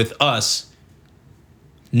 with us,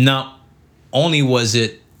 not only was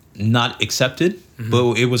it not accepted,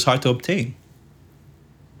 but it was hard to obtain.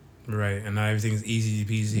 Right, and now everything's easy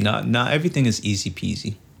peasy. Not everything is easy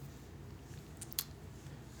peasy.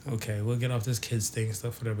 Okay, we'll get off this kids thing and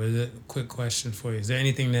stuff, whatever. But a quick question for you: is there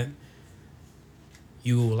anything that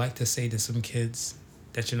you would like to say to some kids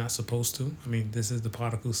that you're not supposed to? I mean, this is the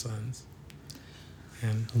prodigal sons.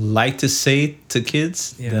 And like to say to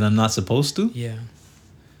kids that I'm not supposed to? Yeah.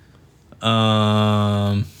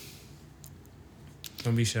 Don't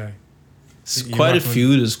be shy. Quite a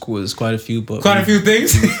few. There's quite a few, but quite a few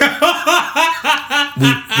things.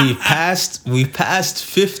 we passed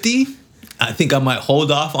 50. I think I might hold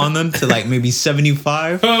off on them to like maybe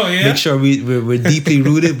 75. Oh yeah. Make sure we're deeply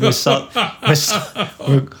rooted. We're solid.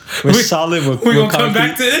 We're solid. We're gonna come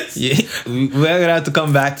back to this. Yeah, we're gonna have to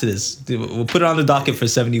come back to this. We'll put it on the docket for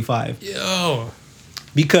 75. Yo.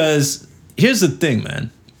 Because here's the thing, man.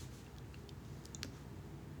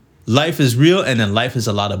 Life is real, and then life is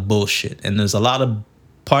a lot of bullshit, and there's a lot of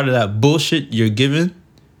part of that bullshit you're given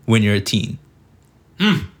when you're a teen.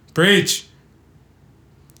 Preach.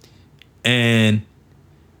 And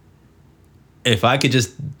if I could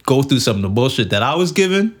just go through some of the bullshit that I was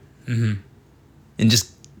given, and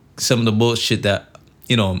just some of the bullshit that,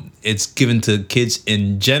 you know, it's given to kids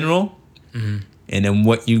in general, and then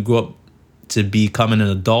what you grow up to becoming an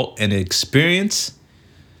adult and experience,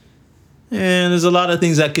 and there's a lot of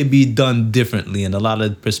things that could be done differently, and a lot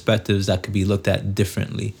of perspectives that could be looked at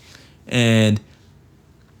differently. And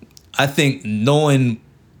I think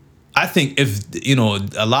if, you know,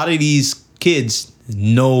 a lot of these kids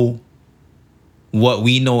know what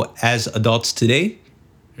we know as adults today,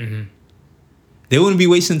 they wouldn't be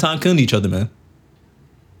wasting time killing each other, man.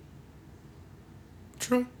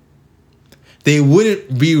 True. They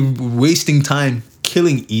wouldn't be wasting time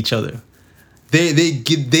killing each other. They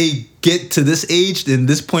get to this age and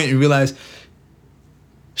this point and realize,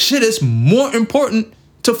 shit, it's more important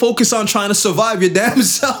to focus on trying to survive your damn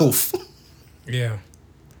self. Yeah.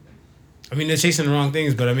 I mean, they're chasing the wrong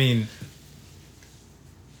things, but I mean,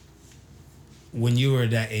 when you were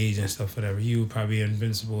that age and stuff, whatever, you were probably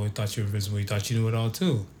invincible. You thought you were invincible. You thought you knew it all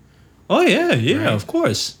too. Oh, yeah, Right? of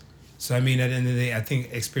course. So, I mean, at the end of the day, I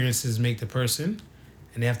think experiences make the person,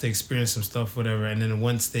 and they have to experience some stuff, whatever. And then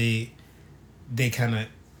once they kind of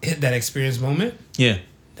hit that experience moment,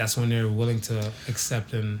 that's when they're willing to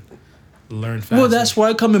accept and learn faster. Well, that's why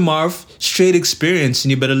I come in, Marv. Straight experience,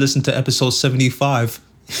 and you better listen to episode 75.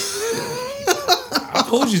 I'll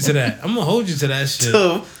hold you to that. I'm gonna hold you to that shit.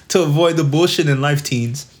 To avoid the bullshit in life,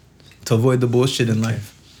 teens. To avoid the bullshit in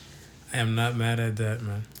life. I am not mad at that,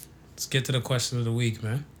 man. Let's get to the question of the week,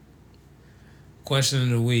 man. Question of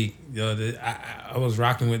the week. Yo, I was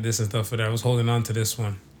rocking with this and stuff, but I was holding on to this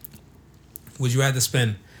one. Would you rather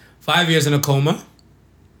spend 5 years in a coma?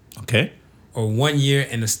 Okay. Or 1 year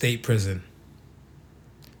in a state prison?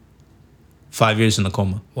 5 years in a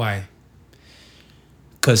coma. Why?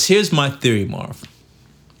 Because here's my theory, Marv.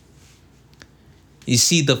 You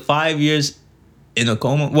see, the 5 years in a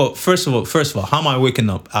coma. Well, first of all, how am I waking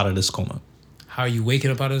up out of this coma? How are you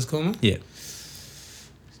waking up out of this coma? Yeah.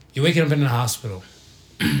 You're waking up in the hospital.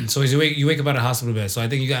 So as you wake up out of the hospital bed. So I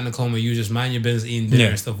think you got in a coma. You just mind your business, eating dinner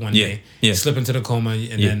and stuff one day. Yeah. You slip into the coma,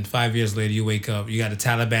 and then 5 years later you wake up. You got a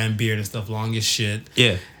Taliban beard and stuff, long as shit.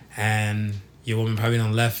 Yeah. And your woman probably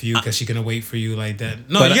done left you because she couldn't wait for you like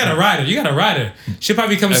that. No, you got a rider. You got a rider. She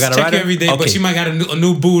probably comes check you every day, but she might got a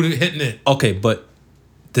new boo hitting it. Okay, but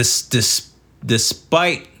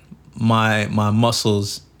despite my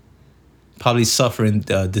muscles probably suffering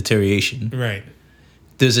deterioration, right?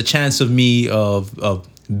 There's a chance of me of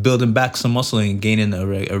building back some muscle and gaining a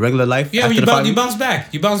regular life. Yeah, you bounce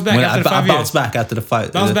back. You bounce back after the 5 years. I bounce back after the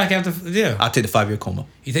 5. Bounce back after, yeah. I'll take the 5 year coma.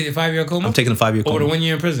 You take the 5 year coma? I'm taking the 5 year coma. Over the 1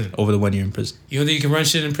 year in prison? Over the 1 year in prison. You don't think you can run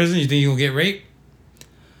shit in prison? You think you're going to get raped?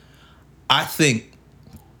 I think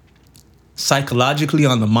psychologically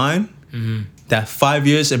on the mind, that 5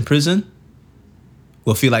 years in prison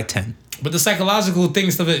will feel like 10. But the psychological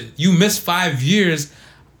thing, stuff that you miss 5 years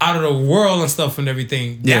out of the world and stuff and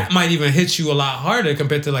everything, that might even hit you a lot harder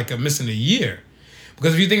compared to like missing a year.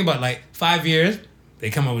 Because if you think about like 5 years, they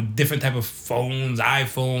come up with different type of phones,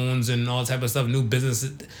 iPhones and all type of stuff, new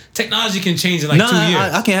businesses. Technology can change in like 2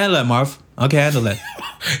 years. I can't handle that, Marv. I can't handle that.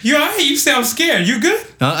 You all right? You sound scared. You good?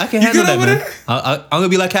 No, I can't handle that, man. I'm gonna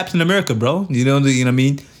be like Captain America, bro. You know what I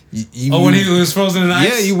mean? When he was frozen in ice.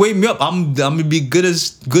 Yeah, you wake me up. I'm gonna be good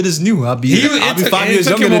as new. I'll be 5 years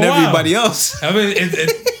younger than everybody else. I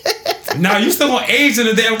mean, now you still gonna age in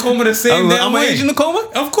the damn coma the same damn way. I'm age in the coma.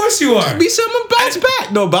 Of course you are. Be said I'm gonna bounce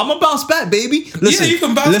back. No, but I'm gonna bounce back, baby. Listen, you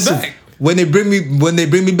can bounce back. When they bring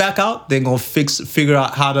me back out, they're gonna figure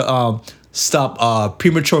out how to stop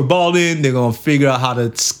premature balding. They're gonna figure out how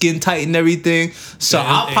to skin tighten everything. So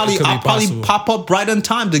I'll probably pop up right on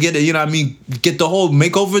time to get it. You know what I mean? Get the whole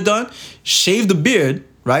makeover done. Shave the beard,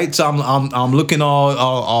 right? So I'm looking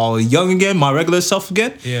all young again, my regular self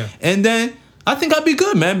again. Yeah. And then I think I'd be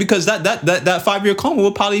good, man, because that 5-year coma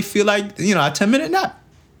will probably feel like a 10-minute nap.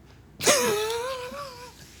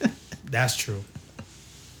 That's true.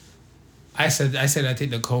 I said I take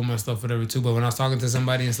the coma and stuff, whatever, too. But when I was talking to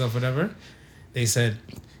somebody and stuff, whatever, they said,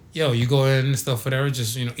 yo, you go in and stuff, whatever,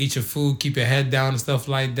 just, eat your food, keep your head down and stuff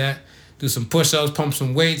like that. Do some push-ups, pump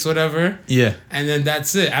some weights, whatever. Yeah. And then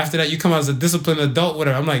that's it. After that, you come out as a disciplined adult,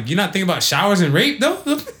 whatever. I'm like, you're not thinking about showers and rape, though?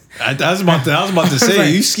 I was about to say, like,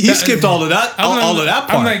 he skipped all of that, all of that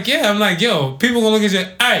part. I'm like, yo, people gonna look at you,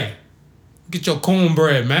 hey, get your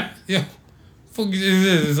cornbread, man. Yo, fuck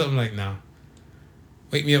is I'm like, no.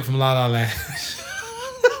 Wake me up from La La Land.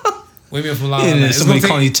 Wake me up from La La Land. Somebody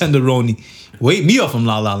calling you tenderoni. Wake me up from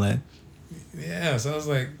La La Land. Yeah, so I was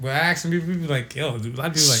like, well, asking people like, yo, a lot of people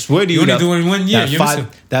like, swear to you, only do it in 1 year.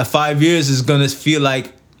 That 5 years is gonna feel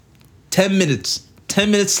like 10 minutes.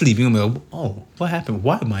 10 minutes sleep. You're gonna be like, oh, what happened?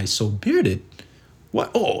 Why am I so bearded?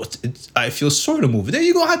 What? Oh, I feel sore to move. Then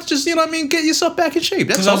you're gonna have to just, get yourself back in shape.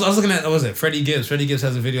 That's I was looking at, what was it? Freddie Gibbs. Freddie Gibbs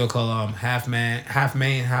has a video called Half Man,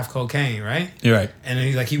 Half Cocaine, right? You're right. And then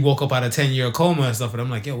he's like, he woke up out of 10-year coma and stuff. And I'm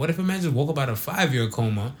like, yo, what if a man just woke up out of 5-year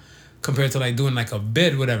coma compared to like doing like a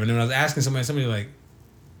bid, whatever? And then when I was asking somebody like,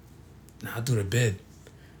 nah, I'll do the bid.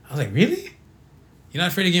 I was like, really? You're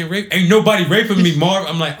not afraid of getting raped? Ain't nobody raping me, Marv.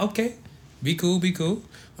 I'm like, okay, be cool.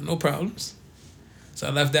 No problems. So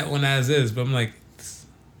I left that one as is. But I'm like,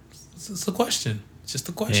 it's a question. It's just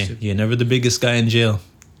a question. Yeah, you're never the biggest guy in jail.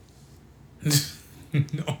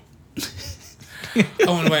 No. I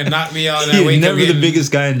want to knock me out. You're never the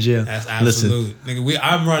biggest guy in jail. That's absolute. Listen. Nigga,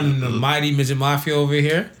 I'm running the mighty midget mafia over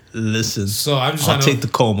here. Listen. So I'm just I'll take the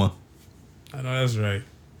coma. I know that's right.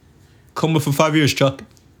 Coma for 5 years, Chuck.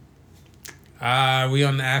 We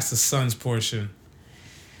on the Ask the Sons portion.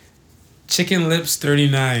 Chicken Lips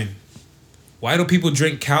 39. Why do people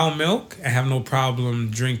drink cow milk and have no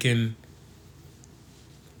problem drinking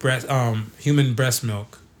human breast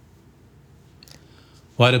milk?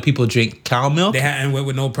 Why do people drink cow milk? And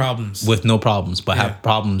with no problems. With no problems, but have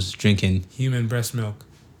problems drinking human breast milk.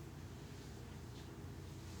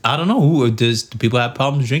 I don't know. Do people have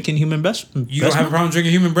problems drinking human breast milk? You don't have a problem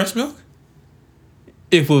drinking human breast milk?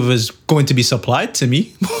 If it was going to be supplied to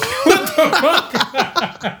me. What the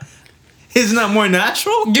fuck? Isn't that more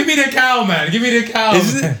natural? Give me the cow, man. Give me the cow.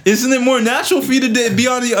 Isn't it more natural for you to be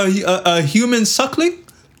on a human suckling?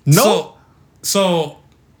 No. So,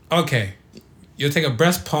 okay. You'll take a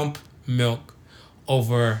breast pump milk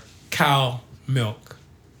over cow milk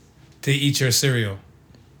to eat your cereal.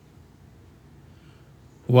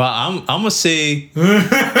 Well, I'm gonna say. Dirty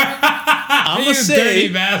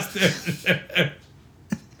bastard.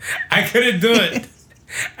 I couldn't do it.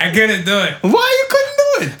 Why you couldn't do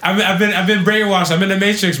it? I've been brainwashed. I'm in the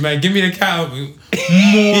Matrix, man. Give me the cow.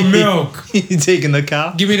 More milk. You taking the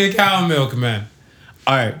cow? Give me the cow milk, man.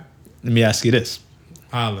 All right. Let me ask you this.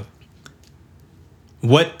 Holla.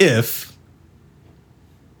 What if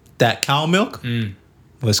that cow milk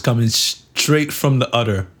was coming straight from the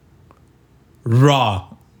udder, raw,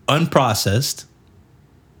 unprocessed,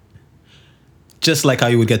 just like how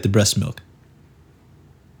you would get the breast milk?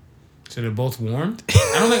 So they're both warmed?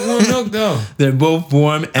 I don't like warm milk, though. They're both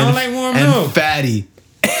warm and fatty.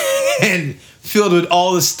 And filled with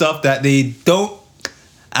all the stuff that they don't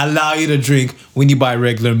allow you to drink when you buy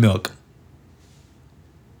regular milk.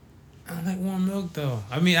 I don't like warm milk, though.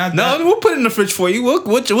 I mean, we'll put it in the fridge for you.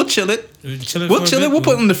 We'll chill it. We'll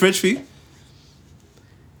put it in the fridge for you.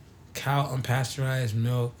 Cow unpasteurized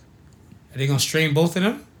milk. Are they going to strain both of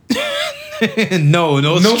them? No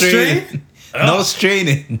straining. No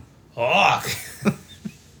straining. Oh,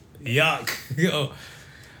 yuck. Yo.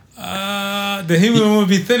 The human one would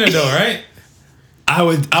be thinner though, right? I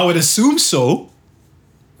would assume so.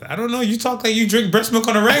 I don't know. You talk like you drink breast milk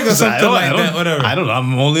on a reg or something like that. Whatever. I don't know.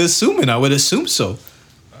 I'm only assuming. I would assume so.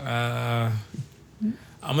 I'm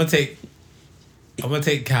gonna take cow. I'm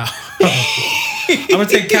gonna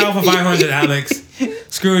take cow for 500, Alex.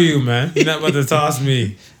 Screw you, man. You're not about to toss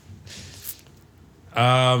me.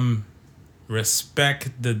 Respect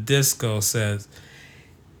the Disco says,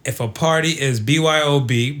 if a party is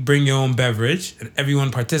BYOB, bring your own beverage, and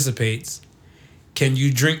everyone participates, can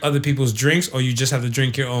you drink other people's drinks or you just have to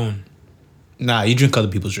drink your own? Nah, you drink other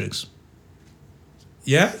people's drinks.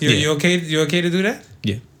 Yeah? You okay? You okay to do that?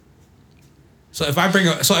 Yeah. So if I bring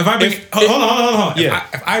hold on. Yeah.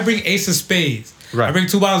 If I bring Ace of Spades, right. I bring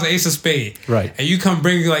 2 bottles of Ace of Spades, right, and you come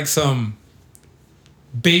bring like some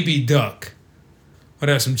baby duck,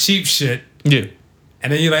 whatever, some cheap shit, yeah,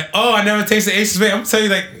 and then you're like, oh, I never tasted Ace of Spades. I'm gonna tell you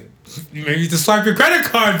like, maybe just swipe your credit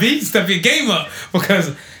card, B, step your game up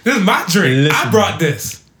because this is my drink. Listen, I brought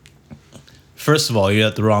this. First of all, you're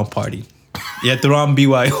at the wrong party. You're at the wrong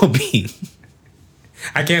BYOB.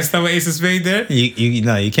 I can't stop with Ace of Spades there?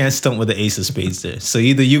 You can't stunt with the Ace of Spades there. So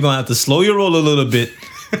either you're going to have to slow your roll a little bit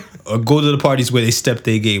or go to the parties where they step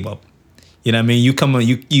their game up. You know what I mean? You come with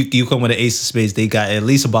the Ace of Spades, they got at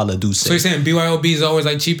least a bottle of Douce. So you're saying BYOB is always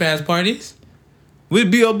like cheap-ass parties?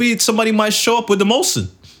 With BYOB, somebody might show up with the Molson.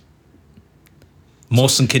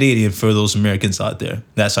 Molson Canadian for those Americans out there.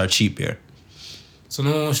 That's our cheap beer. So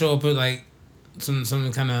no one will show up with like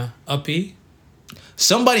something kind of uppy?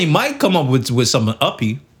 Somebody might come up with something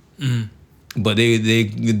uppy, but they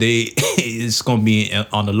it's gonna be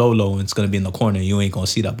on the low, and it's gonna be in the corner. You ain't gonna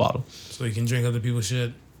see that bottle. So you can drink other people's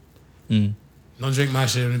shit. Don't drink my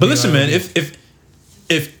shit. But listen, man,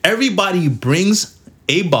 if everybody brings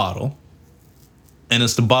a bottle, and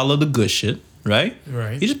it's the bottle of the good shit, right?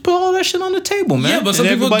 Right. You just put all that shit on the table, man. Yeah, but some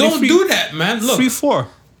people don't do that, man. Look, 3-4.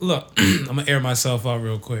 Look, I'm gonna air myself out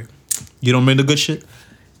real quick. You don't bring the good shit.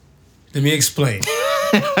 Let me explain.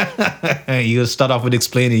 You gonna start off with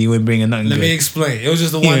explaining you ain't bringing nothing good. Let me explain. It was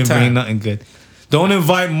just the you one ain't time. bring nothing good. Don't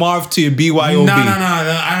invite Marv to your BYOB. No.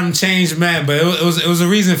 I'm changed, man. But it was a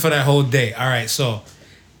reason for that whole day. All right, so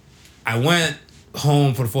I went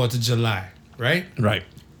home for the 4th of July, right? Right.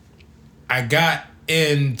 I got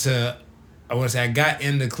into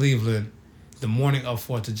Cleveland the morning of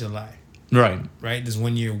 4th of July. Right. Right? This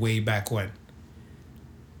 1 year way back when.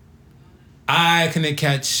 I couldn't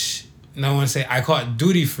catch, no one say, I caught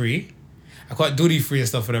duty free. I caught duty free and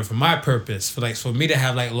stuff for my purpose. For me to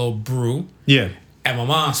have like a little brew. Yeah. At my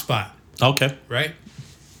mom's spot. Okay. Right?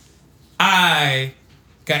 I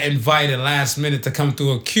got invited last minute to come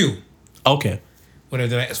through a queue. Okay.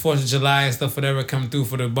 Whatever, like 4th of July and stuff, whatever, come through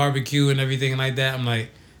for the barbecue and everything like that. I'm like,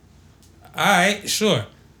 all right, sure.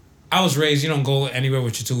 I was raised, you don't go anywhere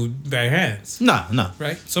with your 2 bare hands. Nah.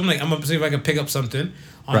 Right? So I'm like, I'm going to see if I can pick up something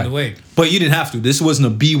on the way. But you didn't have to. This wasn't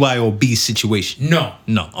a BYOB situation. No.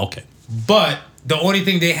 Okay. But the only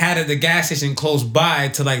thing they had at the gas station close by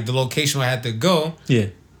to like the location where I had to go,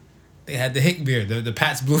 they had the Hick beer, the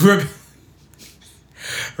Pat's Blue Ribbon.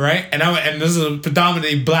 Right? And this is a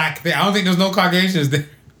predominantly black thing. I don't think there's no Caucasians there.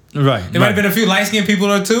 Right. There might have been a few light-skinned people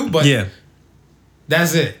there too, but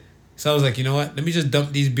that's it. So I was like, you know what? Let me just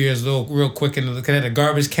dump these beers real quick in the, 'cause I had a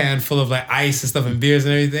garbage can full of like ice and stuff and beers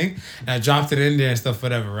and everything. And I dropped it in there and stuff,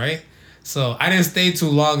 whatever, right? So I didn't stay too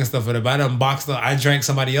long and stuff, whatever. I done boxed up. I drank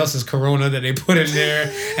somebody else's Corona that they put in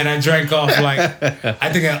there, and I drank off like,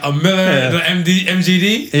 I think a Miller, the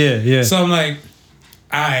MGD. Yeah. So I'm like,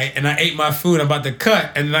 all right, and I ate my food. I'm about to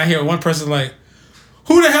cut, and then I hear one person like,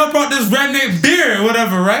 who the hell brought this redneck beer or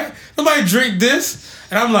whatever, right? Nobody drink this.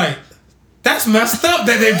 And I'm like, that's messed up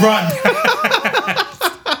that they brought that.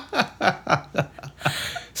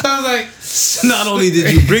 So I was like, not only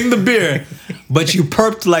did you bring the beer, but you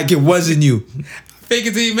perped like it wasn't you. Fake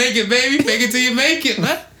it till you make it, baby. Fake it till you make it,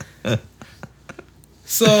 man.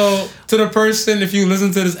 So, to the person, if you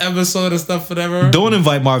listen to this episode and stuff, whatever. Don't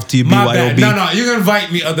invite Marv to your My BYOB. bad. No, you can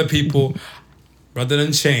invite me, other people. Brother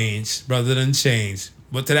done changed.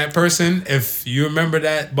 But to that person, if you remember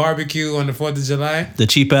that barbecue on the 4th of July. The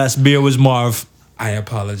cheap ass beer was Marv. I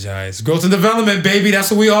apologize. Growth and development, baby.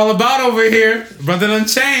 That's what we all about over here. Brother done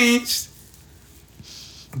changed.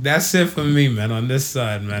 That's it for me, man, on this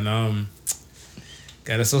side, man.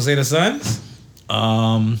 Got Associated Sons?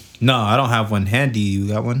 No, I don't have one handy. You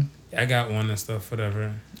got one? I got one and stuff,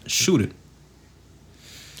 whatever. Shoot it.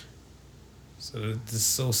 So the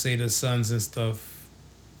Associated Sons and stuff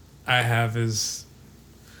I have is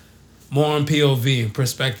more on POV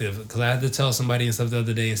perspective, because I had to tell somebody and stuff the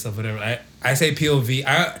other day and stuff, whatever. I say POV.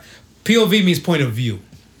 POV means point of view.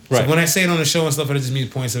 Right. So when I say it on the show and stuff, it just means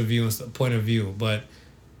points of view and stuff, point of view. But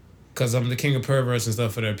because I'm the king of perverts and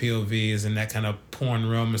stuff, for their POVs and that kind of porn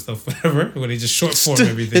realm and stuff, whatever, where they just short form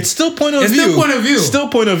everything. It's still point of view. Still point of view. Still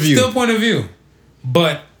point of view. Still point of view.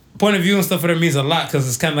 But point of view and stuff for them means a lot, because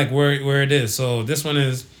it's kind of like where it is. So this one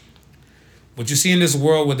is, what you see in this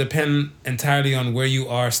world will depend entirely on where you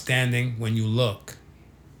are standing when you look.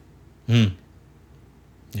 Yeah.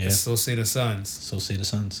 So say the Sons. So say the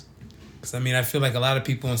Sons. Because, I mean, I feel like a lot of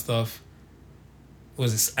people and stuff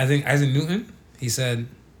I think Isaac Newton, he said,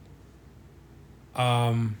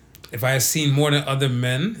 if I have seen more than other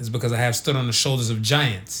men, it's because I have stood on the shoulders of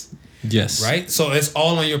giants. Yes. Right? So it's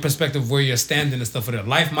all on your perspective where you're standing and stuff like that.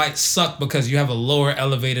 Life might suck because you have a lower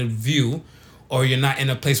elevated view, or you're not in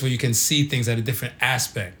a place where you can see things at a different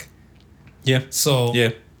aspect. Yeah. So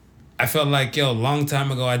I felt like, a long time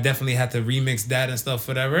ago, I definitely had to remix that and stuff,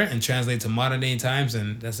 whatever, and translate to modern day times.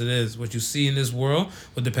 And that's it is. What you see in this world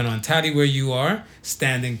will depend on entirely where you are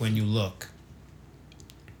standing when you look.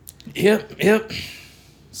 Yep.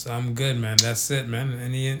 So I'm good, man. That's it, man.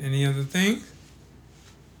 Any other thing?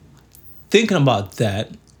 Thinking about that,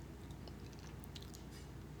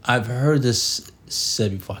 I've heard this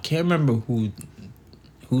said before. I can't remember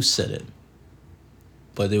who said it,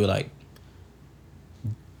 but they were like,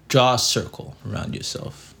 draw a circle around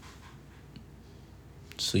yourself.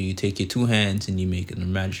 So you take your two hands and you make an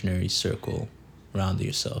imaginary circle around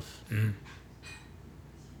yourself.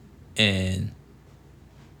 And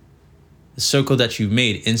the circle that you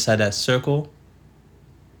made, inside that circle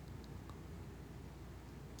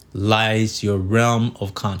lies your realm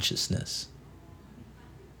of consciousness.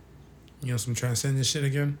 You know some transcendent shit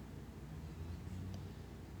again?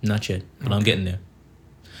 Not yet, but I'm getting there.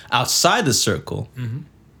 Outside the circle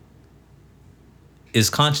is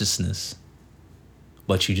consciousness,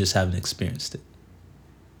 but you just haven't experienced it.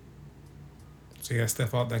 So you gotta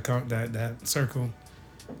step out that circle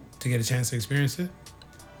to get a chance to experience it?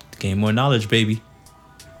 To gain more knowledge, baby.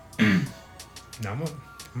 No, I'm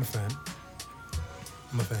a fan.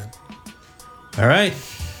 All right.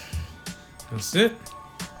 That's it.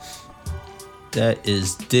 That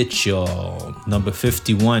is Ditch, y'all. Number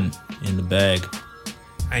 51 in the bag.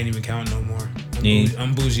 I ain't even counting no more. Yeah.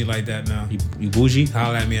 I'm bougie like that now. You bougie?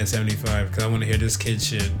 Holler at me at 75 because I want to hear this kid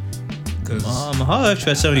shit. I'm gonna holler at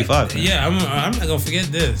you at 75. Man. Yeah, I'm not gonna forget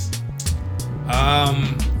this.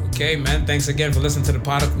 Okay, man. Thanks again for listening to the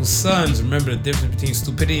Prodigal Sons. Remember the difference between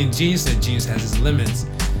stupidity and genius. That genius has its limits.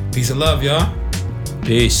 Peace and love, y'all.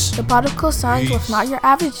 Peace. The Prodigal Sons was not your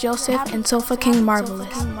average Joseph and Sofa King Marvelous.